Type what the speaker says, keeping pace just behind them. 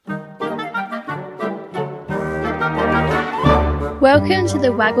Welcome to the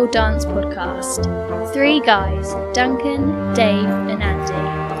Waggledance podcast. Three guys, Duncan, Dave and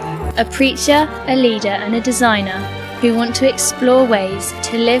Andy. A preacher, a leader and a designer who want to explore ways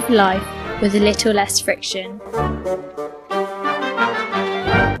to live life with a little less friction.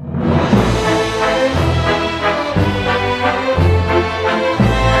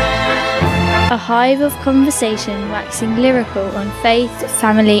 A hive of conversation waxing lyrical on faith,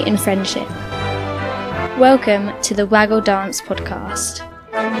 family and friendship. Welcome to the Waggledance podcast.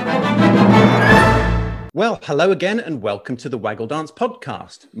 Well, hello again and welcome to the Waggledance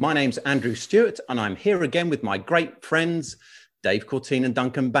podcast. My name's Andrew Stewart and I'm here again with my great friends, Dave Courtine and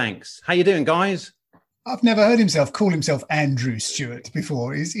Duncan Banks. How you doing, guys? I've never heard himself call himself Andrew Stewart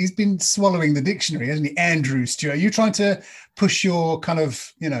before. He's been swallowing the dictionary, hasn't he? Andrew Stewart. Are you trying to push your kind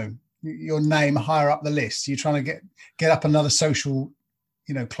of, your name higher up the list? You're trying to get up another social,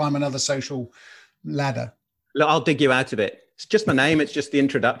 climb another social ladder? Look, I'll dig you out of it. It's just my name. It's just the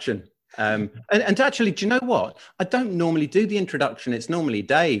introduction. And actually, do you know what? I don't normally do the introduction. It's normally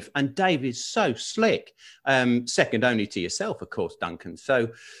Dave. And Dave is so slick. Second only to yourself, of course, Duncan. So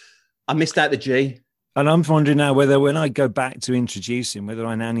I missed out the G. And I'm wondering now whether when I go back to introduce him, whether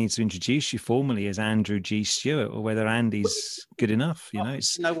I now need to introduce you formally as Andrew G. Stewart or whether Andy's good enough.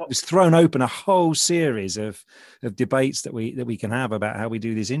 It's thrown open a whole series of debates that we can have about how we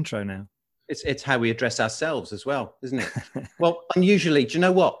do this intro now. It's how we address ourselves as well, isn't it? Well, unusually, do you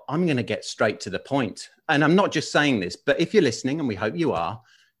know what? I'm going to get straight to the point. And I'm not just saying this, but if you're listening, and we hope you are,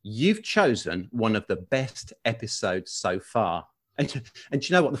 you've chosen one of the best episodes so far. And do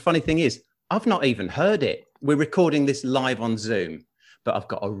you know what the funny thing is? I've not even heard it. We're recording this live on Zoom, but I've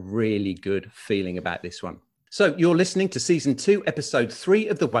got a really good feeling about this one. So you're listening to season 2, episode 3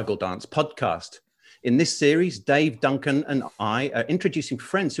 of the Waggledance podcast. In this series, Dave, Duncan and I are introducing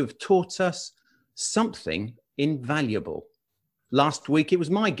friends who have taught us something invaluable. Last week, it was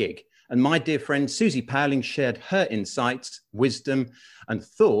my gig, and my dear friend Susie Powling shared her insights, wisdom and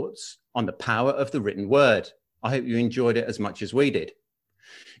thoughts on the power of the written word. I hope you enjoyed it as much as we did.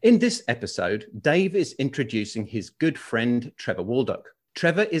 In this episode, Dave is introducing his good friend, Trevor Waldock.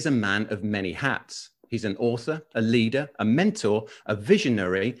 Trevor is a man of many hats. He's an author, a leader, a mentor, a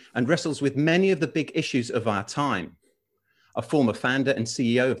visionary, and wrestles with many of the big issues of our time. A former founder and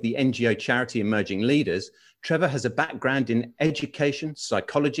CEO of the NGO charity Emerging Leaders, Trevor has a background in education,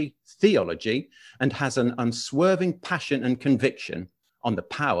 psychology, theology, and has an unswerving passion and conviction on the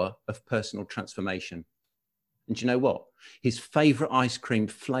power of personal transformation. And do you know what? His favorite ice cream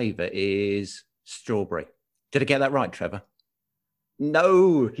flavor is strawberry. Did I get that right, Trevor?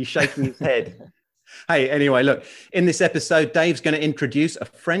 No, he's shaking his head. Hey, anyway, look, in this episode, Dave's going to introduce a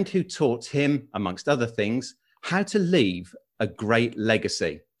friend who taught him, amongst other things, how to leave a great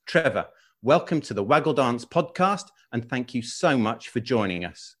legacy. Trevor, welcome to the Waggledance podcast, and thank you so much for joining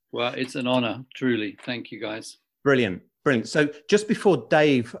us. Well, it's an honor, truly. Thank you, guys. Brilliant. So just before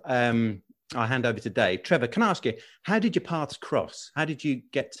Dave, I hand over to Dave. Trevor, can I ask you, how did your paths cross? How did you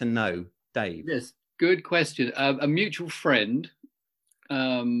get to know Dave? Yes, good question. A mutual friend.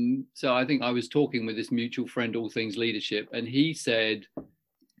 So I think I was talking with this mutual friend, all things leadership, and he said,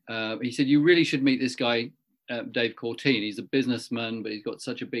 you really should meet this guy, Dave Courtine. He's a businessman, but he's got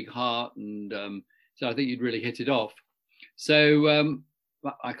such a big heart. And so I think you'd really hit it off. So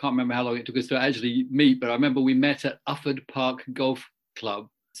I can't remember how long it took us to actually meet, but I remember we met at Ufford Park Golf Club.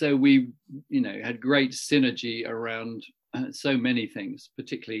 So we, had great synergy around so many things,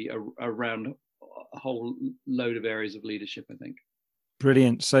 particularly around a whole load of areas of leadership, I think.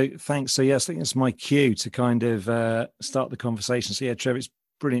 Brilliant. So thanks. So yes, I think it's my cue to kind of start the conversation. So yeah, Trevor, it's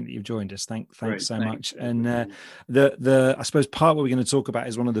brilliant that you've joined us. Thanks so much. And the I suppose part what we're going to talk about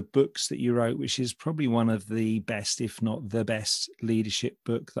is one of the books that you wrote, which is probably one of the best, if not the best, leadership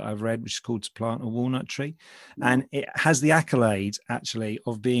book that I've read, which is called To Plant a Walnut Tree. And it has the accolade actually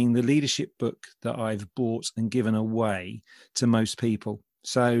of being the leadership book that I've bought and given away to most people.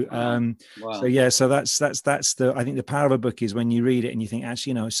 So, Wow. So that's the, I think the power of a book is when you read it and you think,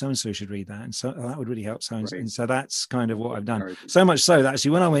 actually, so-and-so should read that. And so that would really help so-and-so. Right. And so that's kind of what I've done. So much so that actually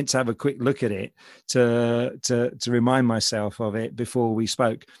when I went to have a quick look at it to remind myself of it before we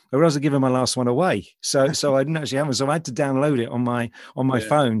spoke, I realized I'd given my last one away. So I didn't actually have it. So I had to download it on my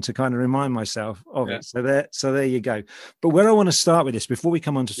phone to kind of remind myself of it. So there you go. But where I want to start with this, before we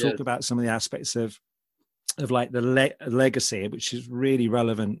come on to talk about some of the aspects of like the legacy, which is really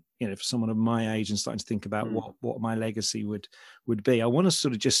relevant, for someone of my age and starting to think about what my legacy would be. I want to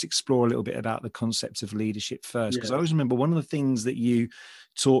sort of just explore a little bit about the concept of leadership first, because I always remember one of the things that you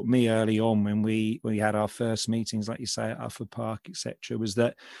taught me early on when we had our first meetings, like you say, at Ufford Park, etc., was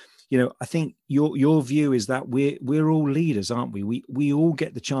that I think your view is that we're all leaders, aren't we? We all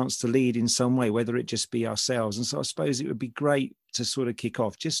get the chance to lead in some way, whether it just be ourselves. And so I suppose it would be great to sort of kick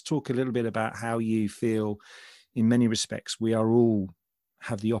off, just talk a little bit about how you feel in many respects we are all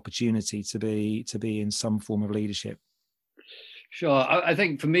have the opportunity to be in some form of leadership. Sure. I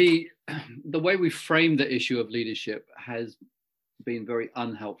think for me, the way we frame the issue of leadership has been very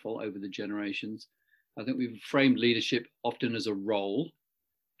unhelpful over the generations. I think we've framed leadership often as a role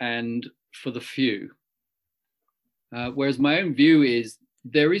and for the few. Whereas my own view is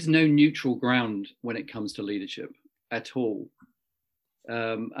there is no neutral ground when it comes to leadership at all.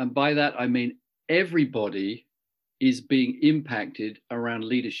 And by that, I mean everybody is being impacted around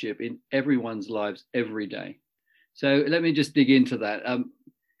leadership in everyone's lives every day. So let me just dig into that.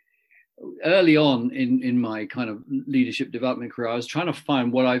 Early on in my kind of leadership development career, I was trying to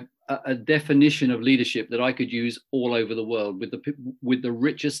find a definition of leadership that I could use all over the world with the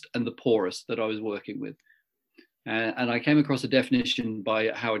richest and the poorest that I was working with. And I came across a definition by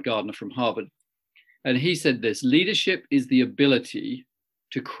Howard Gardner from Harvard. And he said this: leadership is the ability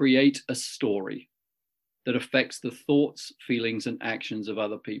to create a story that affects the thoughts, feelings, and actions of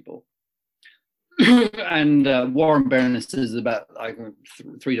other people. And Warren Barron says about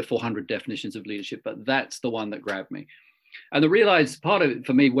 300 to 400 definitions of leadership, but that's the one that grabbed me. And the realized part of it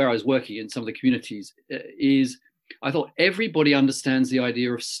for me, where I was working in some of the communities, is I thought everybody understands the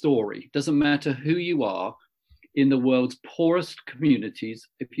idea of story. Doesn't matter who you are in the world's poorest communities.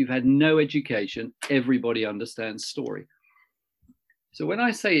 If you've had no education, everybody understands story. So when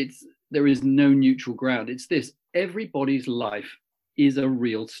I say there is no neutral ground, it's this: everybody's life is a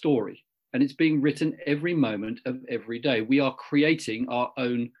real story. And it's being written every moment of every day. We are creating our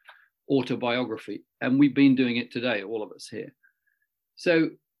own autobiography. And we've been doing it today, all of us here.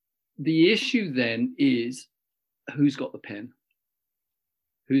 So the issue then is, who's got the pen?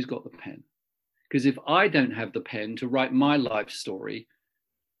 Who's got the pen? Because if I don't have the pen to write my life story,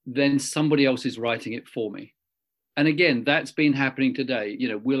 then somebody else is writing it for me. And again, that's been happening today.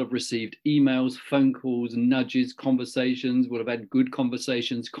 We'll have received emails, phone calls, nudges, conversations. We'll have had good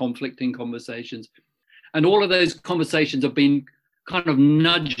conversations, conflicting conversations. And all of those conversations have been kind of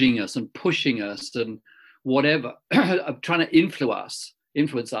nudging us and pushing us and whatever, trying to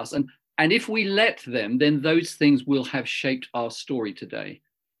influence us. And if we let them, then those things will have shaped our story today.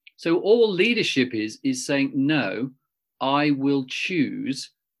 So all leadership is saying, no, I will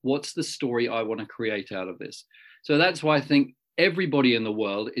choose what's the story I want to create out of this. So that's why I think everybody in the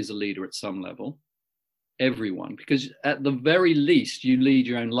world is a leader at some level, everyone, because at the very least, you lead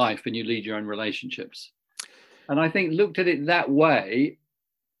your own life and you lead your own relationships. And I think looked at it that way,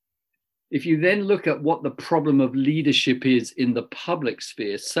 if you then look at what the problem of leadership is in the public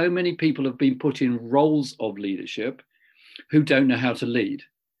sphere, so many people have been put in roles of leadership who don't know how to lead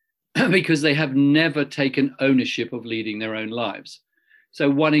because they have never taken ownership of leading their own lives. So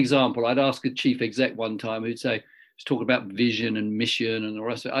one example, I'd ask a chief exec one time who'd say, talk about vision and mission and the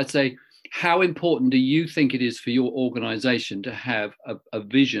rest of it. I'd say, how important do you think it is for your organization to have a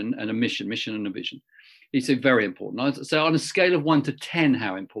vision and a mission and a vision? He said, very important. I'd say, on a scale of 1 to 10,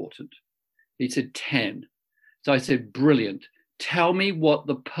 how important? He said, 10. So I said, brilliant. Tell me what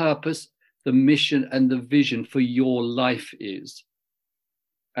the purpose, the mission, and the vision for your life is.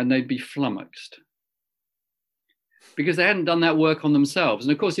 And they'd be flummoxed, because they hadn't done that work on themselves.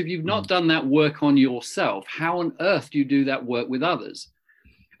 And of course, if you've not done that work on yourself, how on earth do you do that work with others?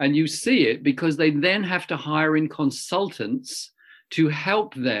 And you see it because they then have to hire in consultants to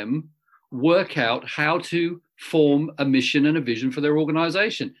help them work out how to form a mission and a vision for their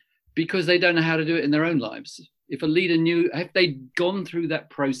organization, because they don't know how to do it in their own lives. If a leader knew, if they'd gone through that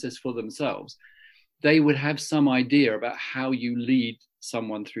process for themselves, they would have some idea about how you lead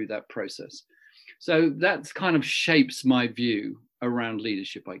someone through that process. So that kind of shapes my view around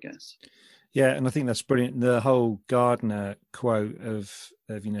leadership, I guess. Yeah, and I think that's brilliant. The whole Gardner quote of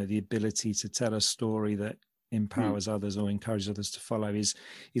the ability to tell a story that empowers others or encourages others to follow is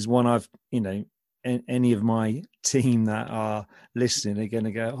one I've, any of my team that are listening are going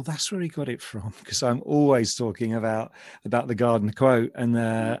to go, oh, that's where he got it from, because I'm always talking about the Gardner quote and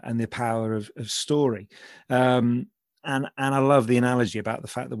the power of story. And I love the analogy about the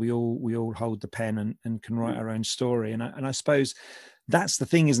fact that we all hold the pen and can write our own story. And I suppose that's the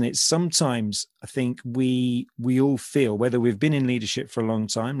thing, isn't it? Sometimes I think we all feel, whether we've been in leadership for a long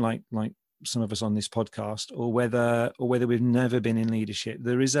time, like some of us on this podcast, or whether we've never been in leadership,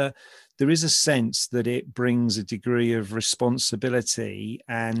 there is a sense that it brings a degree of responsibility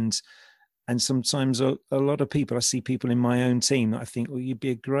and sometimes a lot of people, I see people in my own team that I think, well, you'd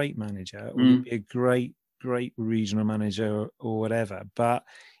be a great manager, or you'd be a great regional manager or whatever, but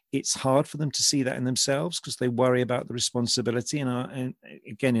it's hard for them to see that in themselves because they worry about the responsibility. And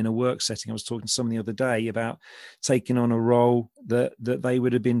again, in a work setting, I was talking to someone the other day about taking on a role that they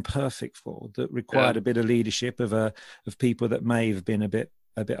would have been perfect for, that required a bit of leadership of people that may have been a bit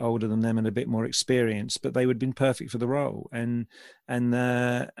older than them and a bit more experienced, but they would have been perfect for the role. And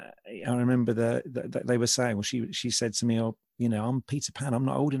I remember that they were saying, well, she said to me, "Oh, you know, I'm Peter Pan. I'm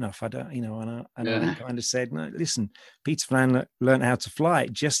not old enough. I don't, you know." And I kind of said, "No, listen, Peter Pan learned how to fly.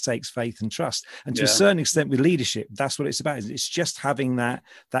 It just takes faith and trust. And to a certain extent, with leadership, that's what it's about. It's just having that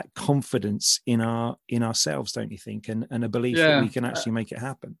confidence in ourselves, don't you think? And a belief that we can actually make it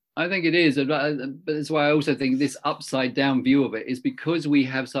happen." I think it is, but that's why I also think this upside down view of it is because we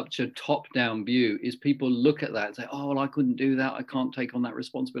have such a top down view. Is people look at that and say, "Oh, well, I couldn't do that. I can't take on that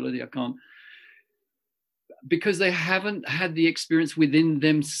responsibility. I can't." Because they haven't had the experience within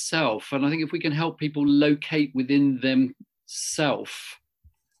themselves. And I think if we can help people locate within themselves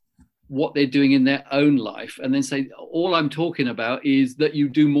what they're doing in their own life, and then say, all I'm talking about is that you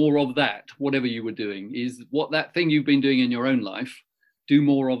do more of that, whatever you were doing, is what that thing you've been doing in your own life, do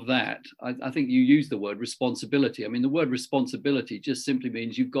more of that. I think you use the word responsibility. I mean, the word responsibility just simply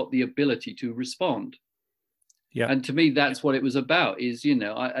means you've got the ability to respond. Yeah. And to me, that's what it was about, is, you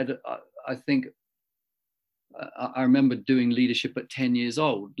know, I think I remember doing leadership at 10 years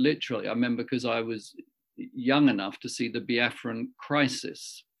old, literally. I remember because I was young enough to see the Biafran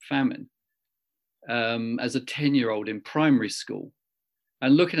crisis, famine, as a 10-year-old in primary school.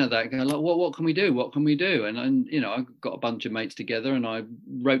 And looking at that, going, like, what can we do? What can we do? And you know, I got a bunch of mates together and I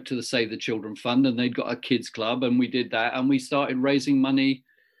wrote to the Save the Children Fund, and they'd got a kids club, and we did that, and we started raising money.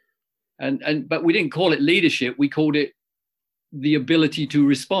 But we didn't call it leadership. We called it the ability to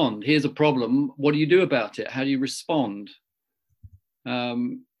respond. Here's a problem. What do you do about it? How do you respond? I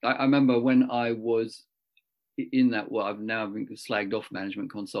remember when I was in that, well, I've now been slagged off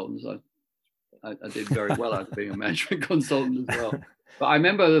management consultants. I did very well out of being a management consultant as well. But I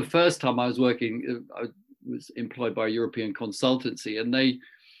remember the first time I was working, I was employed by a European consultancy, and they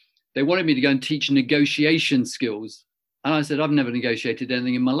wanted me to go and teach negotiation skills. And I said, I've never negotiated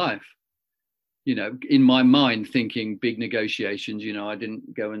anything in my life. You know, in my mind, thinking big negotiations, you know, I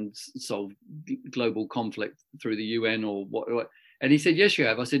didn't go and solve global conflict through the UN or what. And he said, yes, you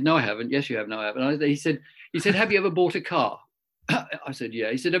have. I said, no, I haven't. Yes, you have. No, I haven't. He said, have you ever bought a car? I said,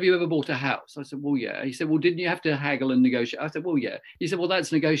 yeah. He said, have you ever bought a house? I said, well, yeah. He said, well, didn't you have to haggle and negotiate? I said, well, yeah. He said, well,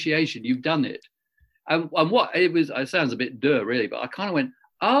 that's negotiation. You've done it. And what it was, it sounds a bit really, but I kind of went,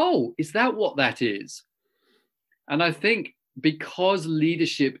 oh, is that what that is? And I think because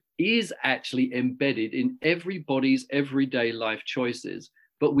leadership is actually embedded in everybody's everyday life choices,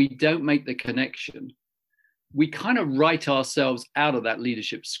 but we don't make the connection, we kind of write ourselves out of that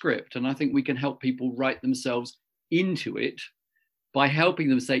leadership script. And I think we can help people write themselves into it by helping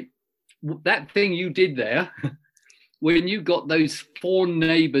them say, that thing you did there, when you got those 4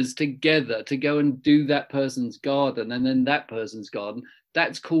 neighbors together to go and do that person's garden and then that person's garden,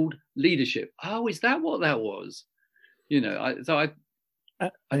 that's called leadership. Oh, is that what that was? You know, I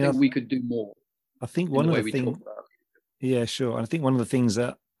think we could do more. I think one of the things, yeah, sure. I think one of the things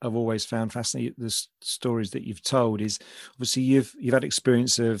that I've always found fascinating, the stories that you've told, is obviously you've had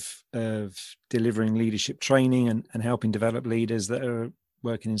experience of delivering leadership training and helping develop leaders that are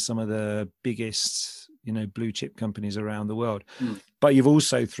working in some of the biggest, you know, blue chip companies around the world. But you've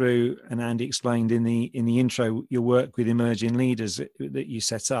also, through, and Andy explained in the intro, your work with emerging leaders that you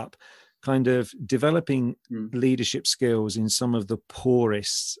set up, kind of developing leadership skills in some of the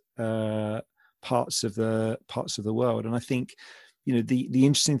poorest parts of the world. And I think, you know, the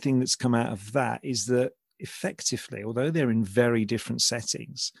interesting thing that's come out of that is that effectively, although they're in very different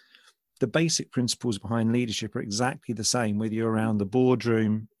settings, the basic principles behind leadership are exactly the same, whether you're around the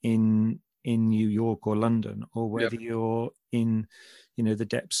boardroom in New York or London, or whether you're in, you know, the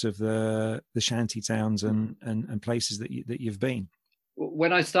depths of the shanty towns and places that you've been.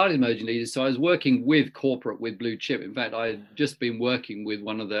 When I started Emerging Leaders, so I was working with corporate, with blue chip. In fact, I had just been working with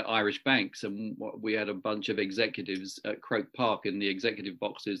one of the Irish banks, and we had a bunch of executives at Croke Park in the executive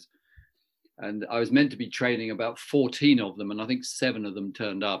boxes. And I was meant to be training about 14 of them, and I think 7 of them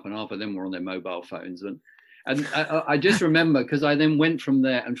turned up, and half of them were on their mobile phones. And I just remember, because I then went from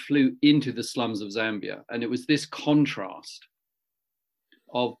there and flew into the slums of Zambia, and it was this contrast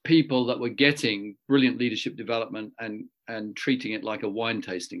of people that were getting brilliant leadership development and treating it like a wine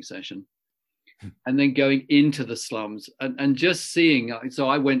tasting session, and then going into the slums and just seeing. So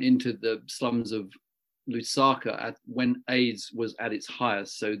I went into the slums of Lusaka when AIDS was at its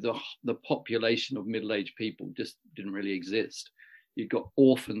highest. So the population of middle-aged people just didn't really exist. You've got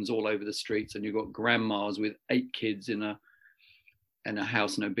orphans all over the streets, and you've got grandmas with 8 kids in a and a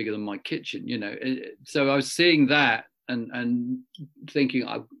house no bigger than my kitchen, you know. So I was seeing that and thinking,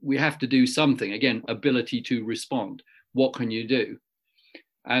 we have to do something. Again, ability to respond. What can you do?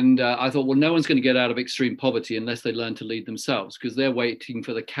 And I thought, well, no one's going to get out of extreme poverty unless they learn to lead themselves, because they're waiting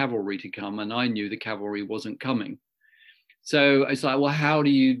for the cavalry to come. And I knew the cavalry wasn't coming. So it's like, well, how do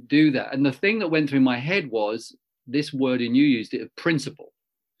you do that? And the thing that went through my head was this word, and you used it, principle.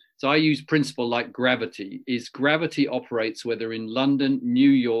 So I use principle like gravity. Gravity operates whether in London, New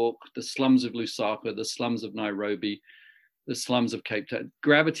York, the slums of Lusaka, the slums of Nairobi, the slums of Cape Town.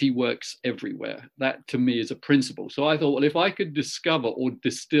 Gravity works everywhere. That to me is a principle. So I thought, well, if I could discover or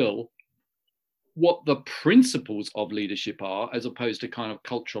distill what the principles of leadership are, as opposed to kind of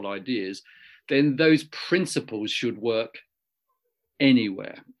cultural ideas, then those principles should work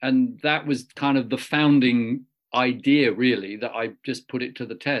anywhere. And that was kind of the founding idea, really, that I just put it to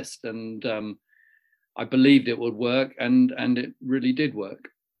the test. And I believed it would work, and it really did work.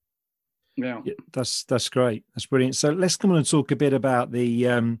 Yeah, that's great. That's brilliant. So let's come on and talk a bit about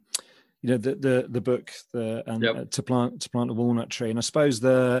the the book, to plant a walnut tree. And I suppose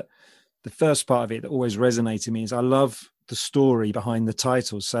the first part of it that always resonated with me is I love the story behind the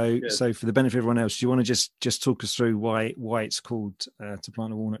title. So so for the benefit of everyone else, do you want to just talk us through why it's called To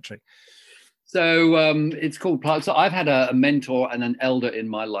Plant a Walnut Tree? So it's called Plant. So I've had a mentor and an elder in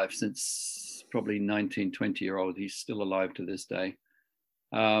my life since probably 19, 20-year-old. He's still alive to this day.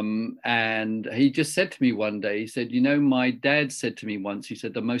 And he just said to me one day, he said, you know, my dad said to me once, he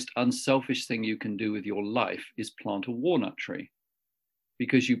said, the most unselfish thing you can do with your life is plant a walnut tree,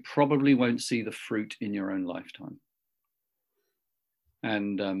 because you probably won't see the fruit in your own lifetime.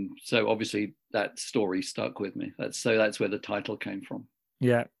 And so obviously that story stuck with me. That's where the title came from.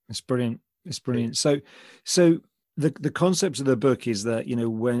 Yeah, it's brilliant. It's brilliant. So the concept of the book is that, you know,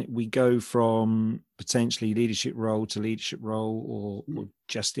 when we go from potentially leadership role to leadership role, or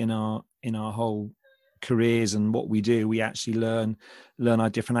just in our whole careers and what we do, we actually learn our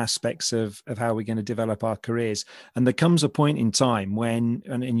different aspects of how we're going to develop our careers. And there comes a point in time when,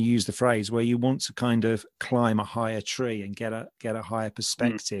 and you use the phrase, where you want to kind of climb a higher tree and get a higher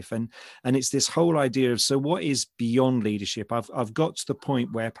perspective. And it's this whole idea of, so what is beyond leadership? I've got to the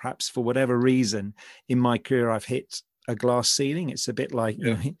point where perhaps for whatever reason in my career I've hit a glass ceiling. It's a bit like,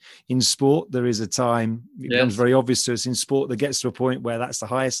 you know, in sport, there is a time, it becomes very obvious to us in sport, that gets to a point where that's the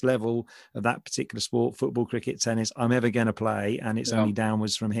highest level of that particular sport, football, cricket, tennis, I'm ever going to play, and it's only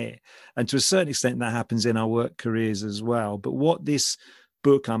downwards from here. And to a certain extent that happens in our work careers as well. But what this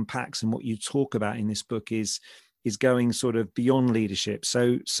book unpacks and what you talk about in this book is going sort of beyond leadership.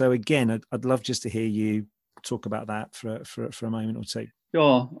 So again, I'd love just to hear you talk about that for a moment or two.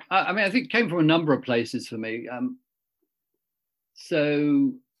 Sure. I mean, I think it came from a number of places for me.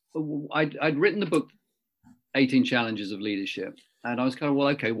 So I'd written the book 18 Challenges of Leadership, and I was kind of, well,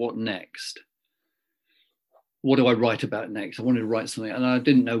 okay, what next? What do I write about next? I wanted to write something, and I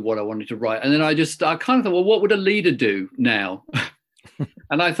didn't know what I wanted to write. And then I kind of thought, well, what would a leader do now?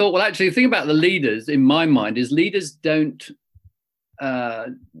 And I thought, well, actually, the thing about the leaders in my mind is leaders don't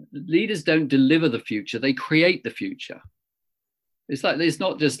deliver the future, they create the future. It's like, it's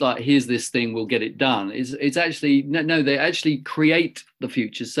not just like, here's this thing, we'll get it done. It's actually, no, they actually create the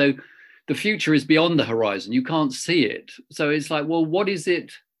future. So the future is beyond the horizon. You can't see it. So it's like, well, what is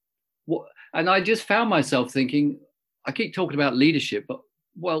it? And I just found myself thinking, I keep talking about leadership, but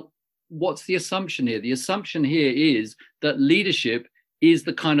well, what's the assumption here? The assumption here is that leadership is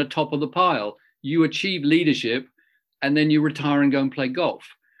the kind of top of the pile. You achieve leadership and then you retire and go and play golf.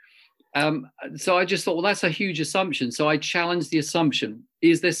 So I just thought, well, that's a huge assumption. So I challenged the assumption.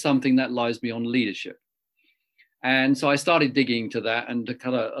 Is there something that lies beyond leadership? And so I started digging into that, and to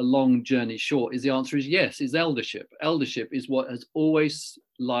cut a long journey short, the answer is yes, is eldership. Eldership is what has always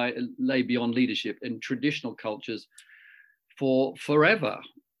lay beyond leadership in traditional cultures for forever.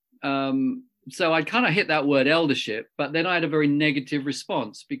 So I kind of hit that word eldership, but then I had a very negative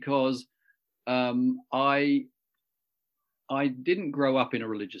response, because I didn't grow up in a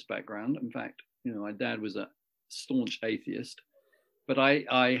religious background. In fact, you know, my dad was a staunch atheist, but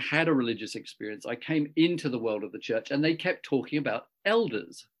I had a religious experience. I came into the world of the church, and they kept talking about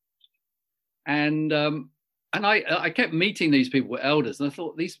elders. And I kept meeting these people with elders, and I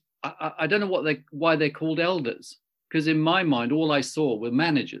thought, I don't know why they're called elders, because in my mind, all I saw were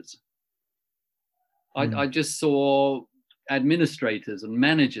managers. I just saw administrators and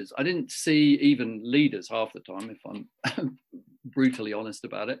managers. I didn't see even leaders half the time, if I'm brutally honest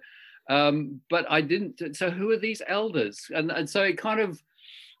about it. But I didn't. So who are these elders? And so it kind of,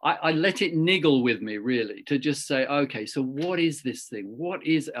 I let it niggle with me, really, to just say, okay, so what is this thing? What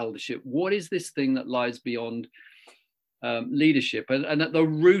is eldership? What is this thing that lies beyond leadership. And at the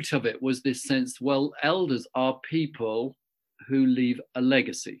root of it was this sense, well, elders are people who leave a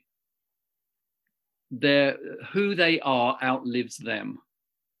legacy. Who they are outlives them.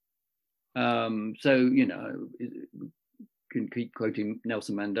 So, you know, can keep quoting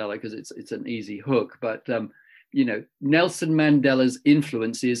Nelson Mandela because it's an easy hook, but you know, Nelson Mandela's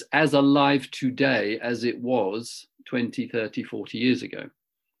influence is as alive today as it was 20, 30, 40 years ago.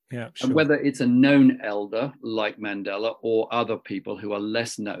 Yeah, sure. And whether it's a known elder like Mandela or other people who are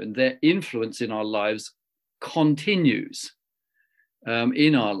less known, their influence in our lives continues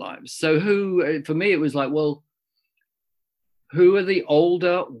in our lives. So for me, it was like, well, who are the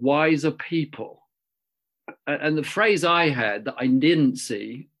older, wiser people? And the phrase I had that I didn't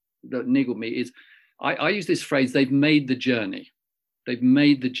see, that niggled me, is I use this phrase, they've made the journey. They've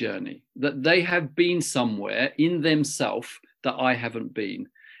made the journey, that they have been somewhere in themselves that I haven't been,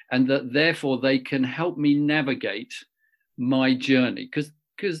 and that therefore they can help me navigate my journey. Because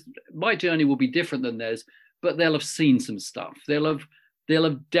my journey will be different than theirs, but they'll have seen some stuff. They'll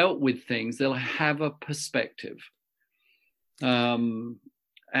have dealt with things. They'll have a perspective. And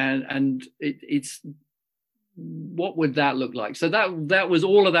it's what would that look like? So that was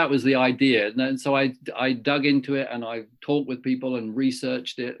all of that was the idea. And then, so I dug into it and I talked with people and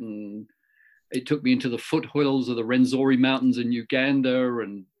researched it, and it took me into the foothills of the Rwenzori Mountains in Uganda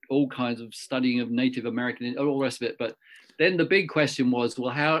and all kinds of studying of Native American and all the rest of it. But then the big question was,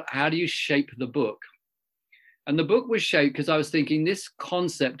 well, how do you shape the book? And the book was shaped because I was thinking this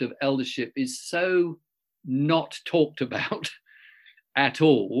concept of eldership is so not talked about at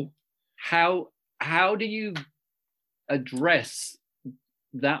all. How do you address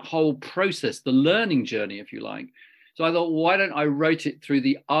that whole process, the learning journey, if you like? So I thought, why don't I write it through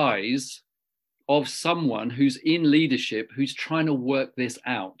the eyes of someone who's in leadership, who's trying to work this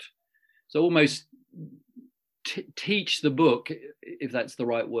out? So almost teach the book, if that's the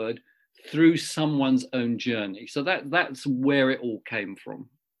right word, through someone's own journey. So that's where it all came from.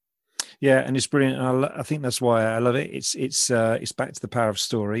 Yeah, and it's brilliant. I think that's why I love it. It's back to the power of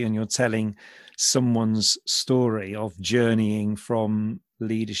story, and you're telling someone's story of journeying from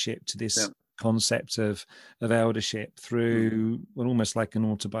leadership to this concept of eldership through almost like an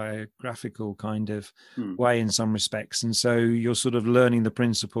autobiographical kind of way in some respects. And so you're sort of learning the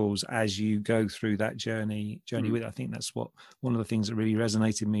principles as you go through that journey with. I think that's what one of the things that really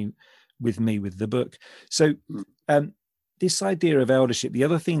resonated with the book. So this idea of eldership, the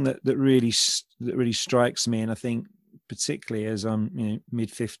other thing that really strikes me, and I think particularly as I'm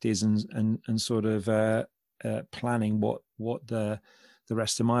mid-50s and sort of planning what the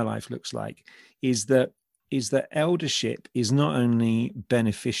rest of my life looks like, is that eldership is not only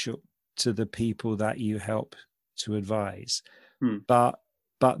beneficial to the people that you help to advise, but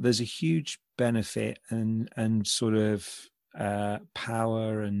there's a huge benefit and sort of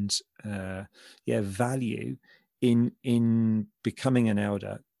power and value in becoming an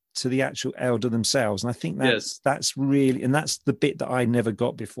elder to the actual elder themselves. And I think that's really, and that's the bit that I never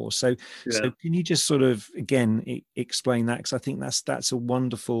got before. So can you just sort of again explain that? Because I think that's a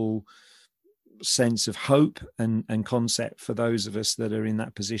wonderful sense of hope and concept for those of us that are in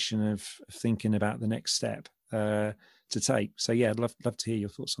that position of thinking about the next step to take. So I'd love to hear your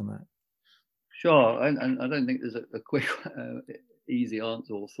thoughts on that. Sure. And I don't think there's a quick easy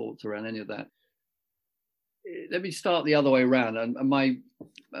answer or thoughts around any of that. Let me start the other way around. And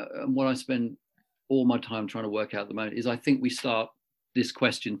what I spend all my time trying to work out at the moment is I think we start this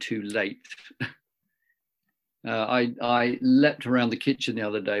question too late. I leapt around the kitchen the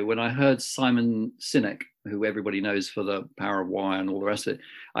other day when I heard Simon Sinek, who everybody knows for The Power of Why and all the rest of it.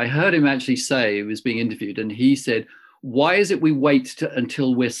 I heard him actually say, he was being interviewed, and he said, why is it we wait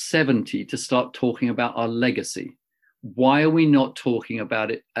until we're 70 to start talking about our legacy? Why are we not talking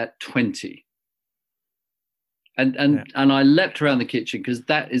about it at 20? And I leapt around the kitchen because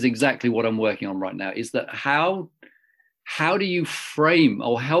that is exactly what I'm working on right now, is that how do you frame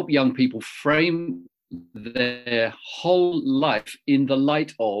or help young people frame their whole life in the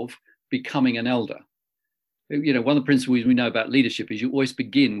light of becoming an elder? One of the principles we know about leadership is you always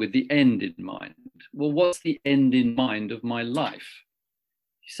begin with the end in mind. Well, what's the end in mind of my life?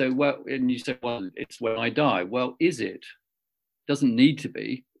 So, and you say, well, it's when I die. Well, is it? Doesn't need to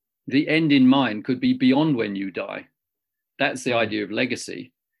be. The end in mind could be beyond when you die. That's the idea of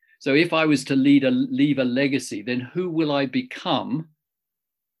legacy. So if I was to leave a legacy, then who will I become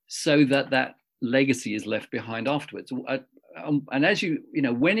so that legacy is left behind afterwards? And as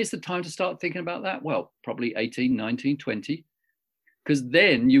when is the time to start thinking about that? Well, probably 18, 19, 20, because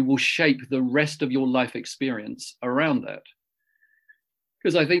then you will shape the rest of your life experience around that.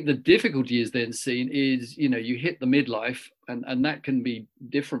 Because I think the difficulty is then seen is, you hit the midlife, and that can be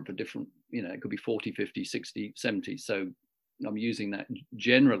different for different, it could be 40, 50, 60, 70. So I'm using that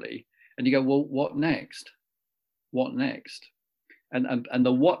generally. And you go, well, what next? What next? And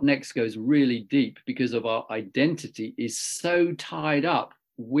the what next goes really deep, because of our identity is so tied up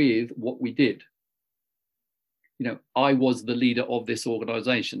with what we did. I was the leader of this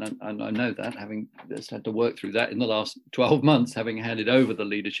organization, and I know that, having just had to work through that in the last 12 months, having handed over the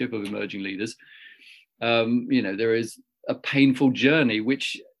leadership of emerging leaders. There is a painful journey,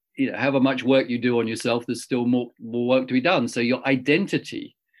 which, however much work you do on yourself, there's still more work to be done. So your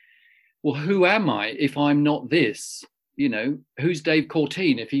identity, well, who am I if I'm not this? Who's Dave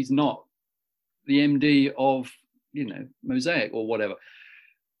Courtine if he's not the MD of, Mosaic or whatever?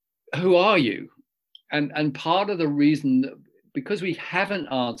 Who are you? And part of the reason that, because we haven't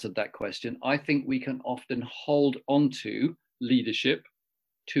answered that question, I think we can often hold onto leadership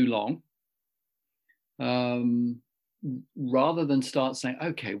too long, rather than start saying,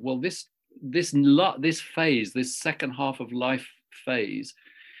 okay, well, this phase, this second half of life phase,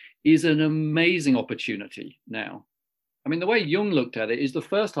 is an amazing opportunity now. I mean, the way Jung looked at it is the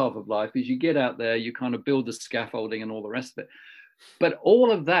first half of life is you get out there, you kind of build the scaffolding and all the rest of it. But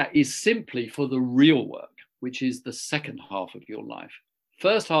all of that is simply for the real work, which is the second half of your life.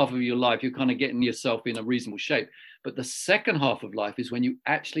 First half of your life, you're kind of getting yourself in a reasonable shape. But the second half of life is when you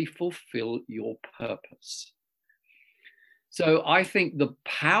actually fulfill your purpose. So I think the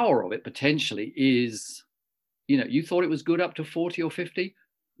power of it potentially is, you thought it was good up to 40 or 50.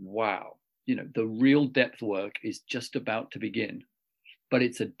 Wow. The real depth work is just about to begin. But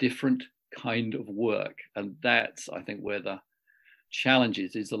it's a different kind of work. And that's, I think, where the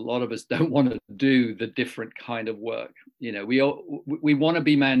challenges is. A lot of us don't want to do the different kind of work. We want to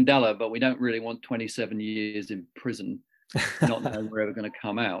be Mandela, but we don't really want 27 years in prison, not knowing we're ever going to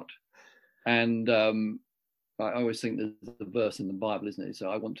come out. And I always think there's a verse in the Bible, isn't it? So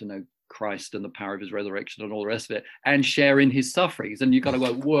I want to know Christ and the power of his resurrection and all the rest of it, and share in his sufferings. And you got to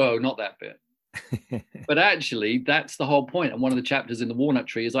go, whoa, not that bit. But actually, that's the whole point. And one of the chapters in the Walnut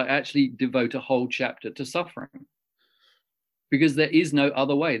Tree is I actually devote a whole chapter to suffering. Because there is no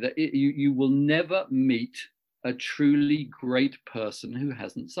other way. That you will never meet a truly great person who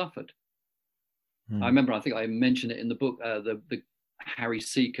hasn't suffered. I remember, I think I mentioned it in the book, the Harry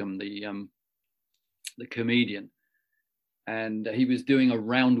Seacombe, the comedian, and he was doing a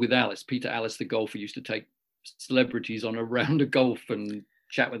round with Alice. Peter Alice, the golfer, used to take celebrities on a round of golf and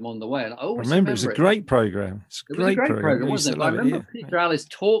chat with them on the way. And I remember it was a great program. It was a great program, wasn't it? I remember Peter Alice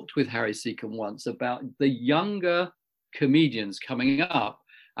talked with Harry Seacombe once about the younger comedians coming up,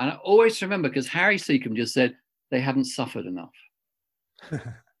 and I always remember, because Harry Seacombe just said they haven't suffered enough.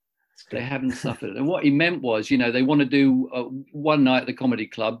 They haven't suffered. And what he meant was, they want to do one night at the comedy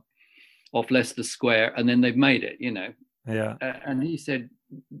club off Leicester Square, and then they've made it, Yeah. And he said,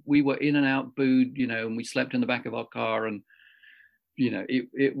 we were in and out, booed, and we slept in the back of our car, and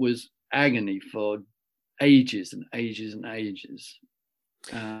it was agony for ages and ages and ages.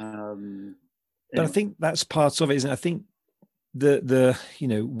 But I think that's part of it, isn't it? I think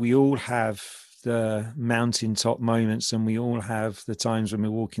we all have the mountaintop moments, and we all have the times when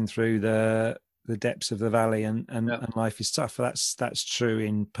we're walking through the depths of the valley, and life is tough. That's true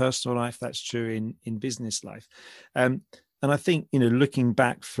in personal life. That's true in business life. And I think, looking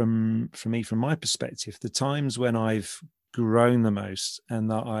back from my perspective, the times when I've grown the most and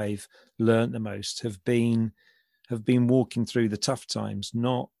that I've learned the most have been walking through the tough times,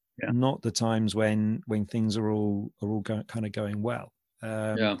 not the times when things are all kind of going well.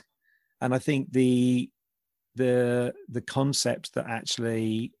 And I think the concept that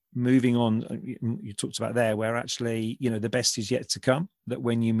actually moving on, you talked about there, where actually the best is yet to come, that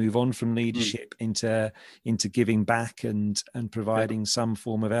when you move on from leadership into giving back and providing some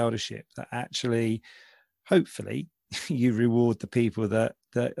form of eldership, that actually hopefully you reward the people that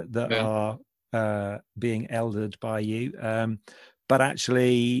are being eldered by you. But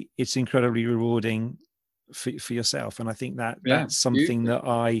actually, it's incredibly rewarding for yourself. And I think that's something that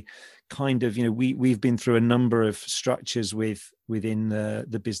I kind of, we've been through a number of structures within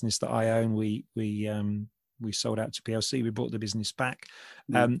the business that I own. We sold out to PLC. We brought the business back.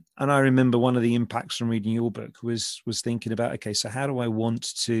 And I remember one of the impacts from reading your book was thinking about, okay, so how do I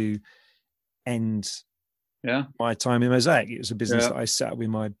want to end my time in Mosaic? It was a business that I set up with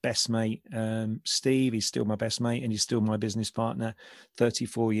my best mate, Steve. He's still my best mate, and he's still my business partner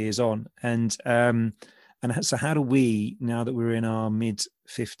 34 years on. And so how do we, now that we're in our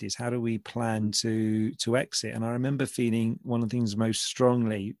mid-50s, how do we plan to exit? And I remember feeling one of the things most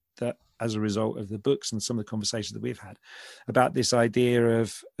strongly that as a result of the books and some of the conversations that we've had about this idea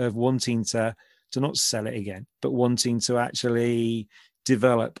of wanting to not sell it again, but wanting to actually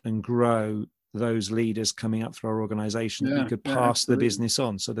develop and grow those leaders coming up through our organization, that we could pass the business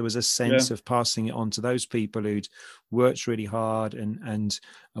on. So there was a sense of passing it on to those people who'd worked really hard and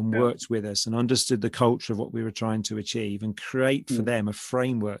worked with us and understood the culture of what we were trying to achieve, and create for them a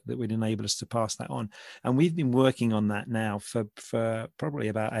framework that would enable us to pass that on. And we've been working on that now for probably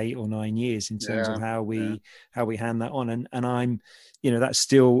about 8 or 9 years in terms of how we hand that on. And I'm, that's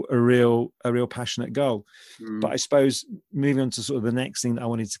still a real passionate goal. But I suppose moving on to sort of the next thing that I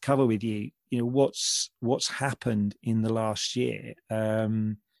wanted to cover with you, what's happened in the last year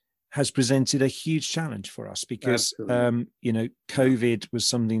has presented a huge challenge for us, because COVID was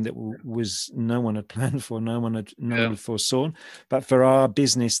something that was no one had planned for, no one had foresawn. But for our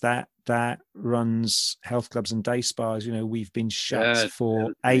business that runs health clubs and day spas, we've been shut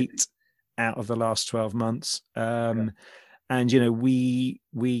for 8 out of the last 12 months. And we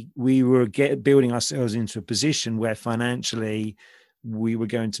were building ourselves into a position where financially we were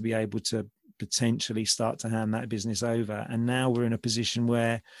going to be able to potentially start to hand that business over. And now we're in a position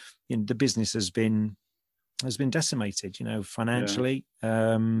where the business has been decimated, financially,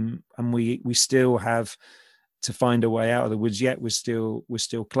 and we still have to find a way out of the woods. Yet we're still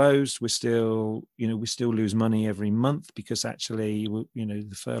closed. We still lose money every month because actually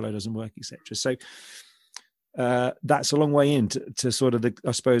the furlough doesn't work, etc. So that's a long way in to sort of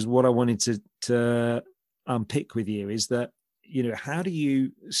I suppose what I wanted to unpick with you is that, how do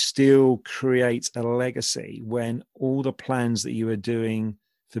you still create a legacy when all the plans that you are doing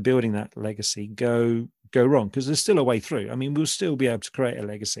for building that legacy go wrong? Because there's still a way through. I mean, we'll still be able to create a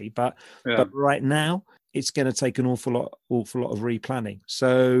legacy, but right now it's going to take an awful lot of replanning.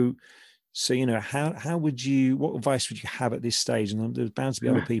 So how would you, what advice would you have at this stage? And there's bound to be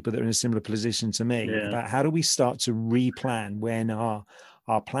other people that are in a similar position to me about how do we start to replan when our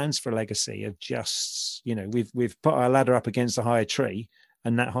plans for legacy are just, we've put our ladder up against a higher tree,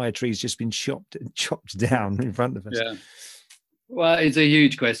 and that higher tree has just been chopped down in front of us. Yeah. Well, it's a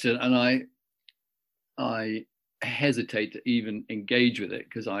huge question, and I hesitate to even engage with it,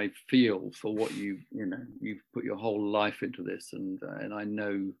 because I feel for what you've put your whole life into this, and I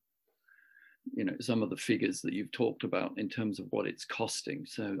know some of the figures that you've talked about in terms of what it's costing.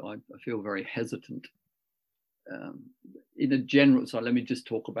 So I feel very hesitant. In a general, so let me just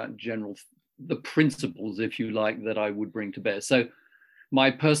talk about the principles, if you like, that I would bring to bear. So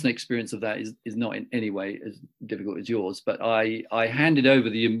my personal experience of that is not in any way as difficult as yours, but I handed over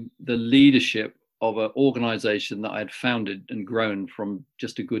the leadership of an organization that I had founded and grown from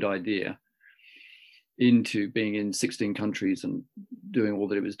just a good idea into being in 16 countries and doing all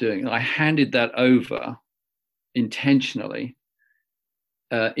that it was doing. And I handed that over intentionally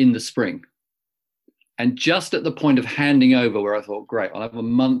in the spring. And just at the point of handing over, where I thought, great, I'll have a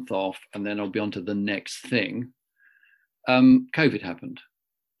month off and then I'll be on to the next thing, COVID happened.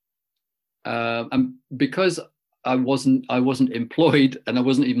 And because I wasn't employed, and I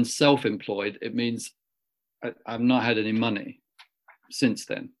wasn't even self-employed, it means I've not had any money since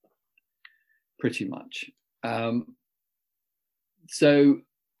then, pretty much. So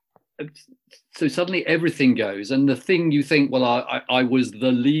suddenly everything goes, and the thing you think, well, I was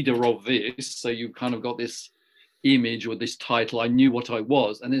the leader of this, so you kind of got this image or this title, I knew what I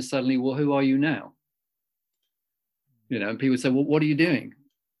was, and then suddenly, well, who are you now? And people say, well, what are you doing?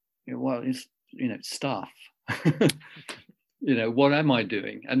 Well, it's staff. What am I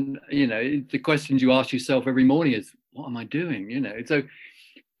doing? And the questions you ask yourself every morning is, what am I doing? So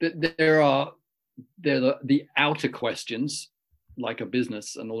there are the outer questions, like a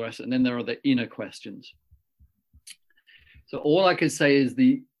business and all the rest, and then there are the inner questions. So all I can say is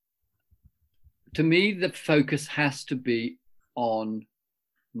to me, the focus has to be on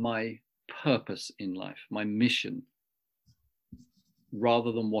my purpose in life, my mission,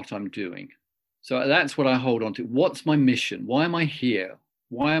 rather than what I'm doing. So that's what I hold on to. What's my mission? Why am I here?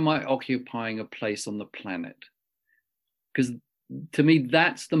 Why am I occupying a place on the planet? Because to me,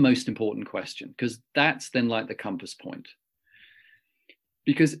 that's the most important question, because that's then like the compass point.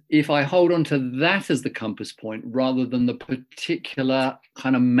 Because if I hold on to that as the compass point, rather than the particular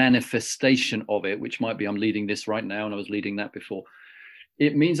kind of manifestation of it, which might be I'm leading this right now and I was leading that before,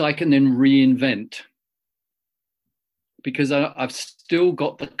 it means I can then reinvent, because I've still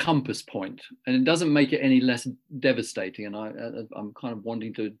got the compass point, and it doesn't make it any less devastating. And I'm kind of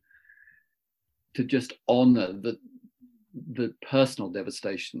wanting to just honor the personal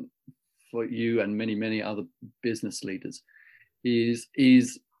devastation for you and many, many other business leaders is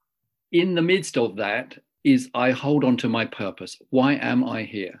in the midst of that, is I hold on to my purpose. Why am I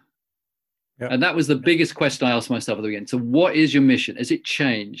here? Yep. And that was the biggest question I asked myself at the beginning. So what is your mission? Has it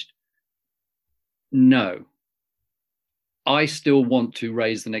changed? No. I still want to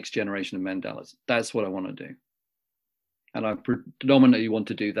raise the next generation of Mandelas. That's what I want to do. And I predominantly want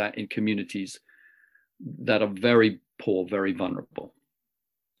to do that in communities that are very poor, very vulnerable.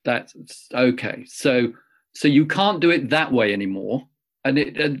 That's okay. So you can't do it that way anymore. But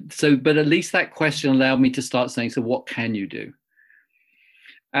at least that question allowed me to start saying, so what can you do?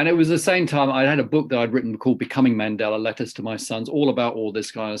 And it was the same time I had a book that I'd written called Becoming Mandela, Letters to My Sons, all about all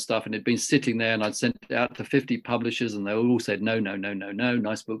this kind of stuff. And it'd been sitting there, and I'd sent it out to 50 publishers, and they all said, no,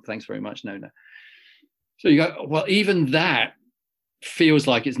 nice book, thanks very much, no. So you go, well, even that feels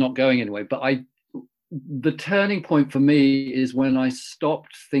like it's not going anywhere. But the turning point for me is when I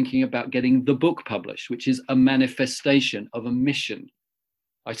stopped thinking about getting the book published, which is a manifestation of a mission.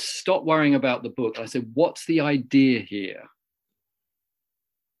 I stopped worrying about the book. I said, what's the idea here?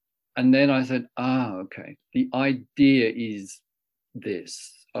 And then I said, okay, the idea is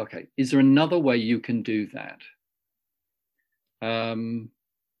this. Okay, is there another way you can do that?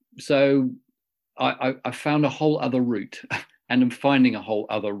 So I found a whole other route, and I'm finding a whole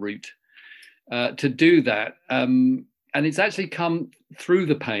other route to do that. And it's actually come through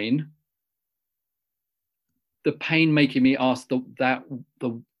the pain making me ask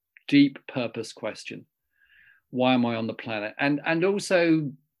the deep purpose question. Why am I on the planet? And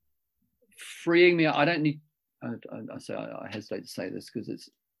also freeing me. I don't need, I hesitate to say this because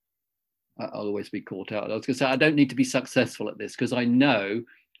I'll always be caught out. I was going to say, I don't need to be successful at this because I know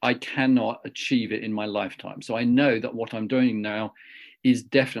I cannot achieve it in my lifetime. So I know that what I'm doing now is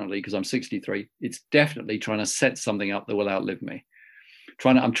definitely, because I'm 63, it's definitely trying to set something up that will outlive me.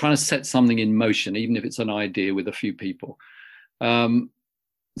 I'm trying to set something in motion, even if it's an idea with a few people. To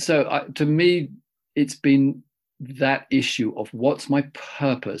me, it's been that issue of what's my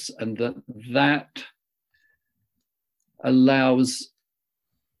purpose, and that allows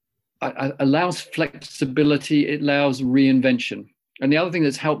flexibility, it allows reinvention. And the other thing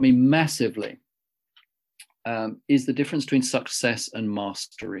that's helped me massively is the difference between success and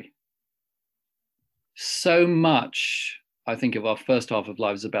mastery. So much, I think, of our first half of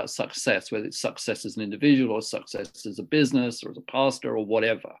life is about success, whether it's success as an individual or success as a business or as a pastor or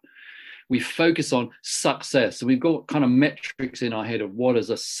whatever. We focus on success. So we've got kind of metrics in our head of what does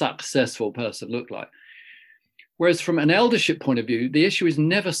a successful person look like. Whereas from an eldership point of view, the issue is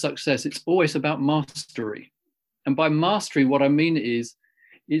never success. It's always about mastery. And by mastery, what I mean is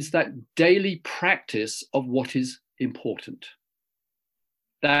that daily practice of what is important.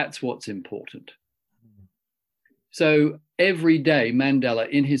 That's what's important. So every day, Mandela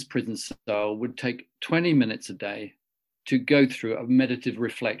in his prison cell would take 20 minutes a day to go through a meditative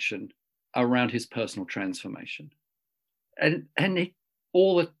reflection around his personal transformation. And he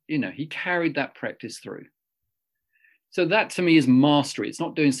carried that practice through. So that to me is mastery. It's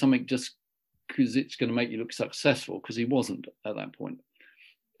not doing something just because it's going to make you look successful, because he wasn't at that point.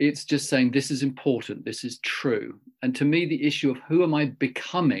 It's just saying, this is important, this is true. And to me, the issue of who am I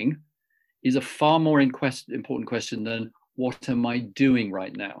becoming is a far more important question than what am I doing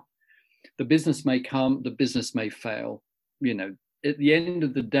right now? The business may come, the business may fail. At the end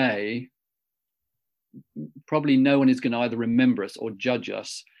of the day, probably no one is going to either remember us or judge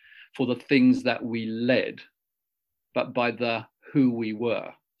us for the things that we led, but by the who we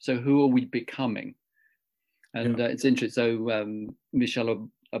were. So who are we becoming? And it's interesting. So Michelle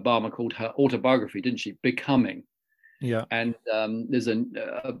Obama called her autobiography, didn't she? Becoming. Yeah. And there's a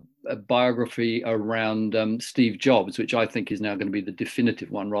biography around Steve Jobs, which I think is now going to be the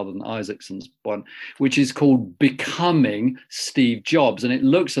definitive one rather than Isaacson's one, which is called Becoming Steve Jobs. And it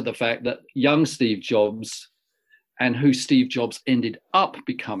looks at the fact that young Steve Jobs and who Steve Jobs ended up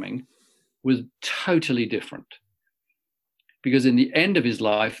becoming was totally different. Because in the end of his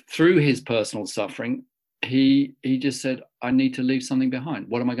life, through his personal suffering, he just said, I need to leave something behind.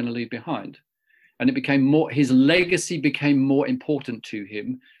 What am I going to leave behind? And it became his legacy became more important to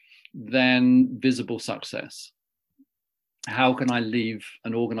him than visible success. How can I leave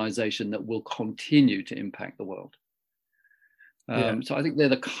an organization that will continue to impact the world? So I think they're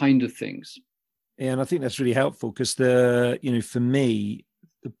the kind of things. Yeah, and I think that's really helpful because for me,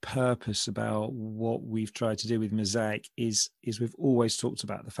 the purpose about what we've tried to do with Mosaic is we've always talked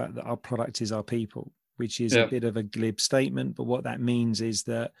about the fact that our product is our people, which is a bit of a glib statement, but what that means is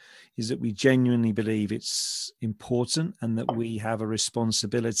that we genuinely believe it's important and that we have a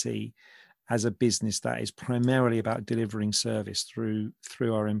responsibility as a business that is primarily about delivering service through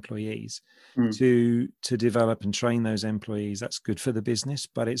our employees, to develop and train those employees. That's good for the business,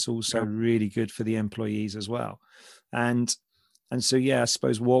 but it's also really good for the employees as well. And so, I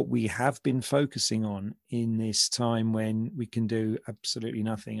suppose what we have been focusing on in this time when we can do absolutely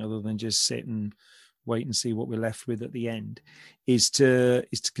nothing other than just sit and wait and see what we're left with at the end, is to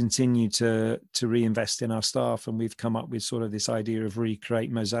continue to reinvest in our staff. And we've come up with sort of this idea of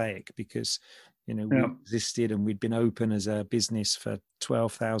recreate mosaic, because we existed and we'd been open as a business for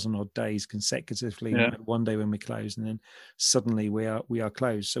 12,000 odd days consecutively. And one day when we closed, and then suddenly we are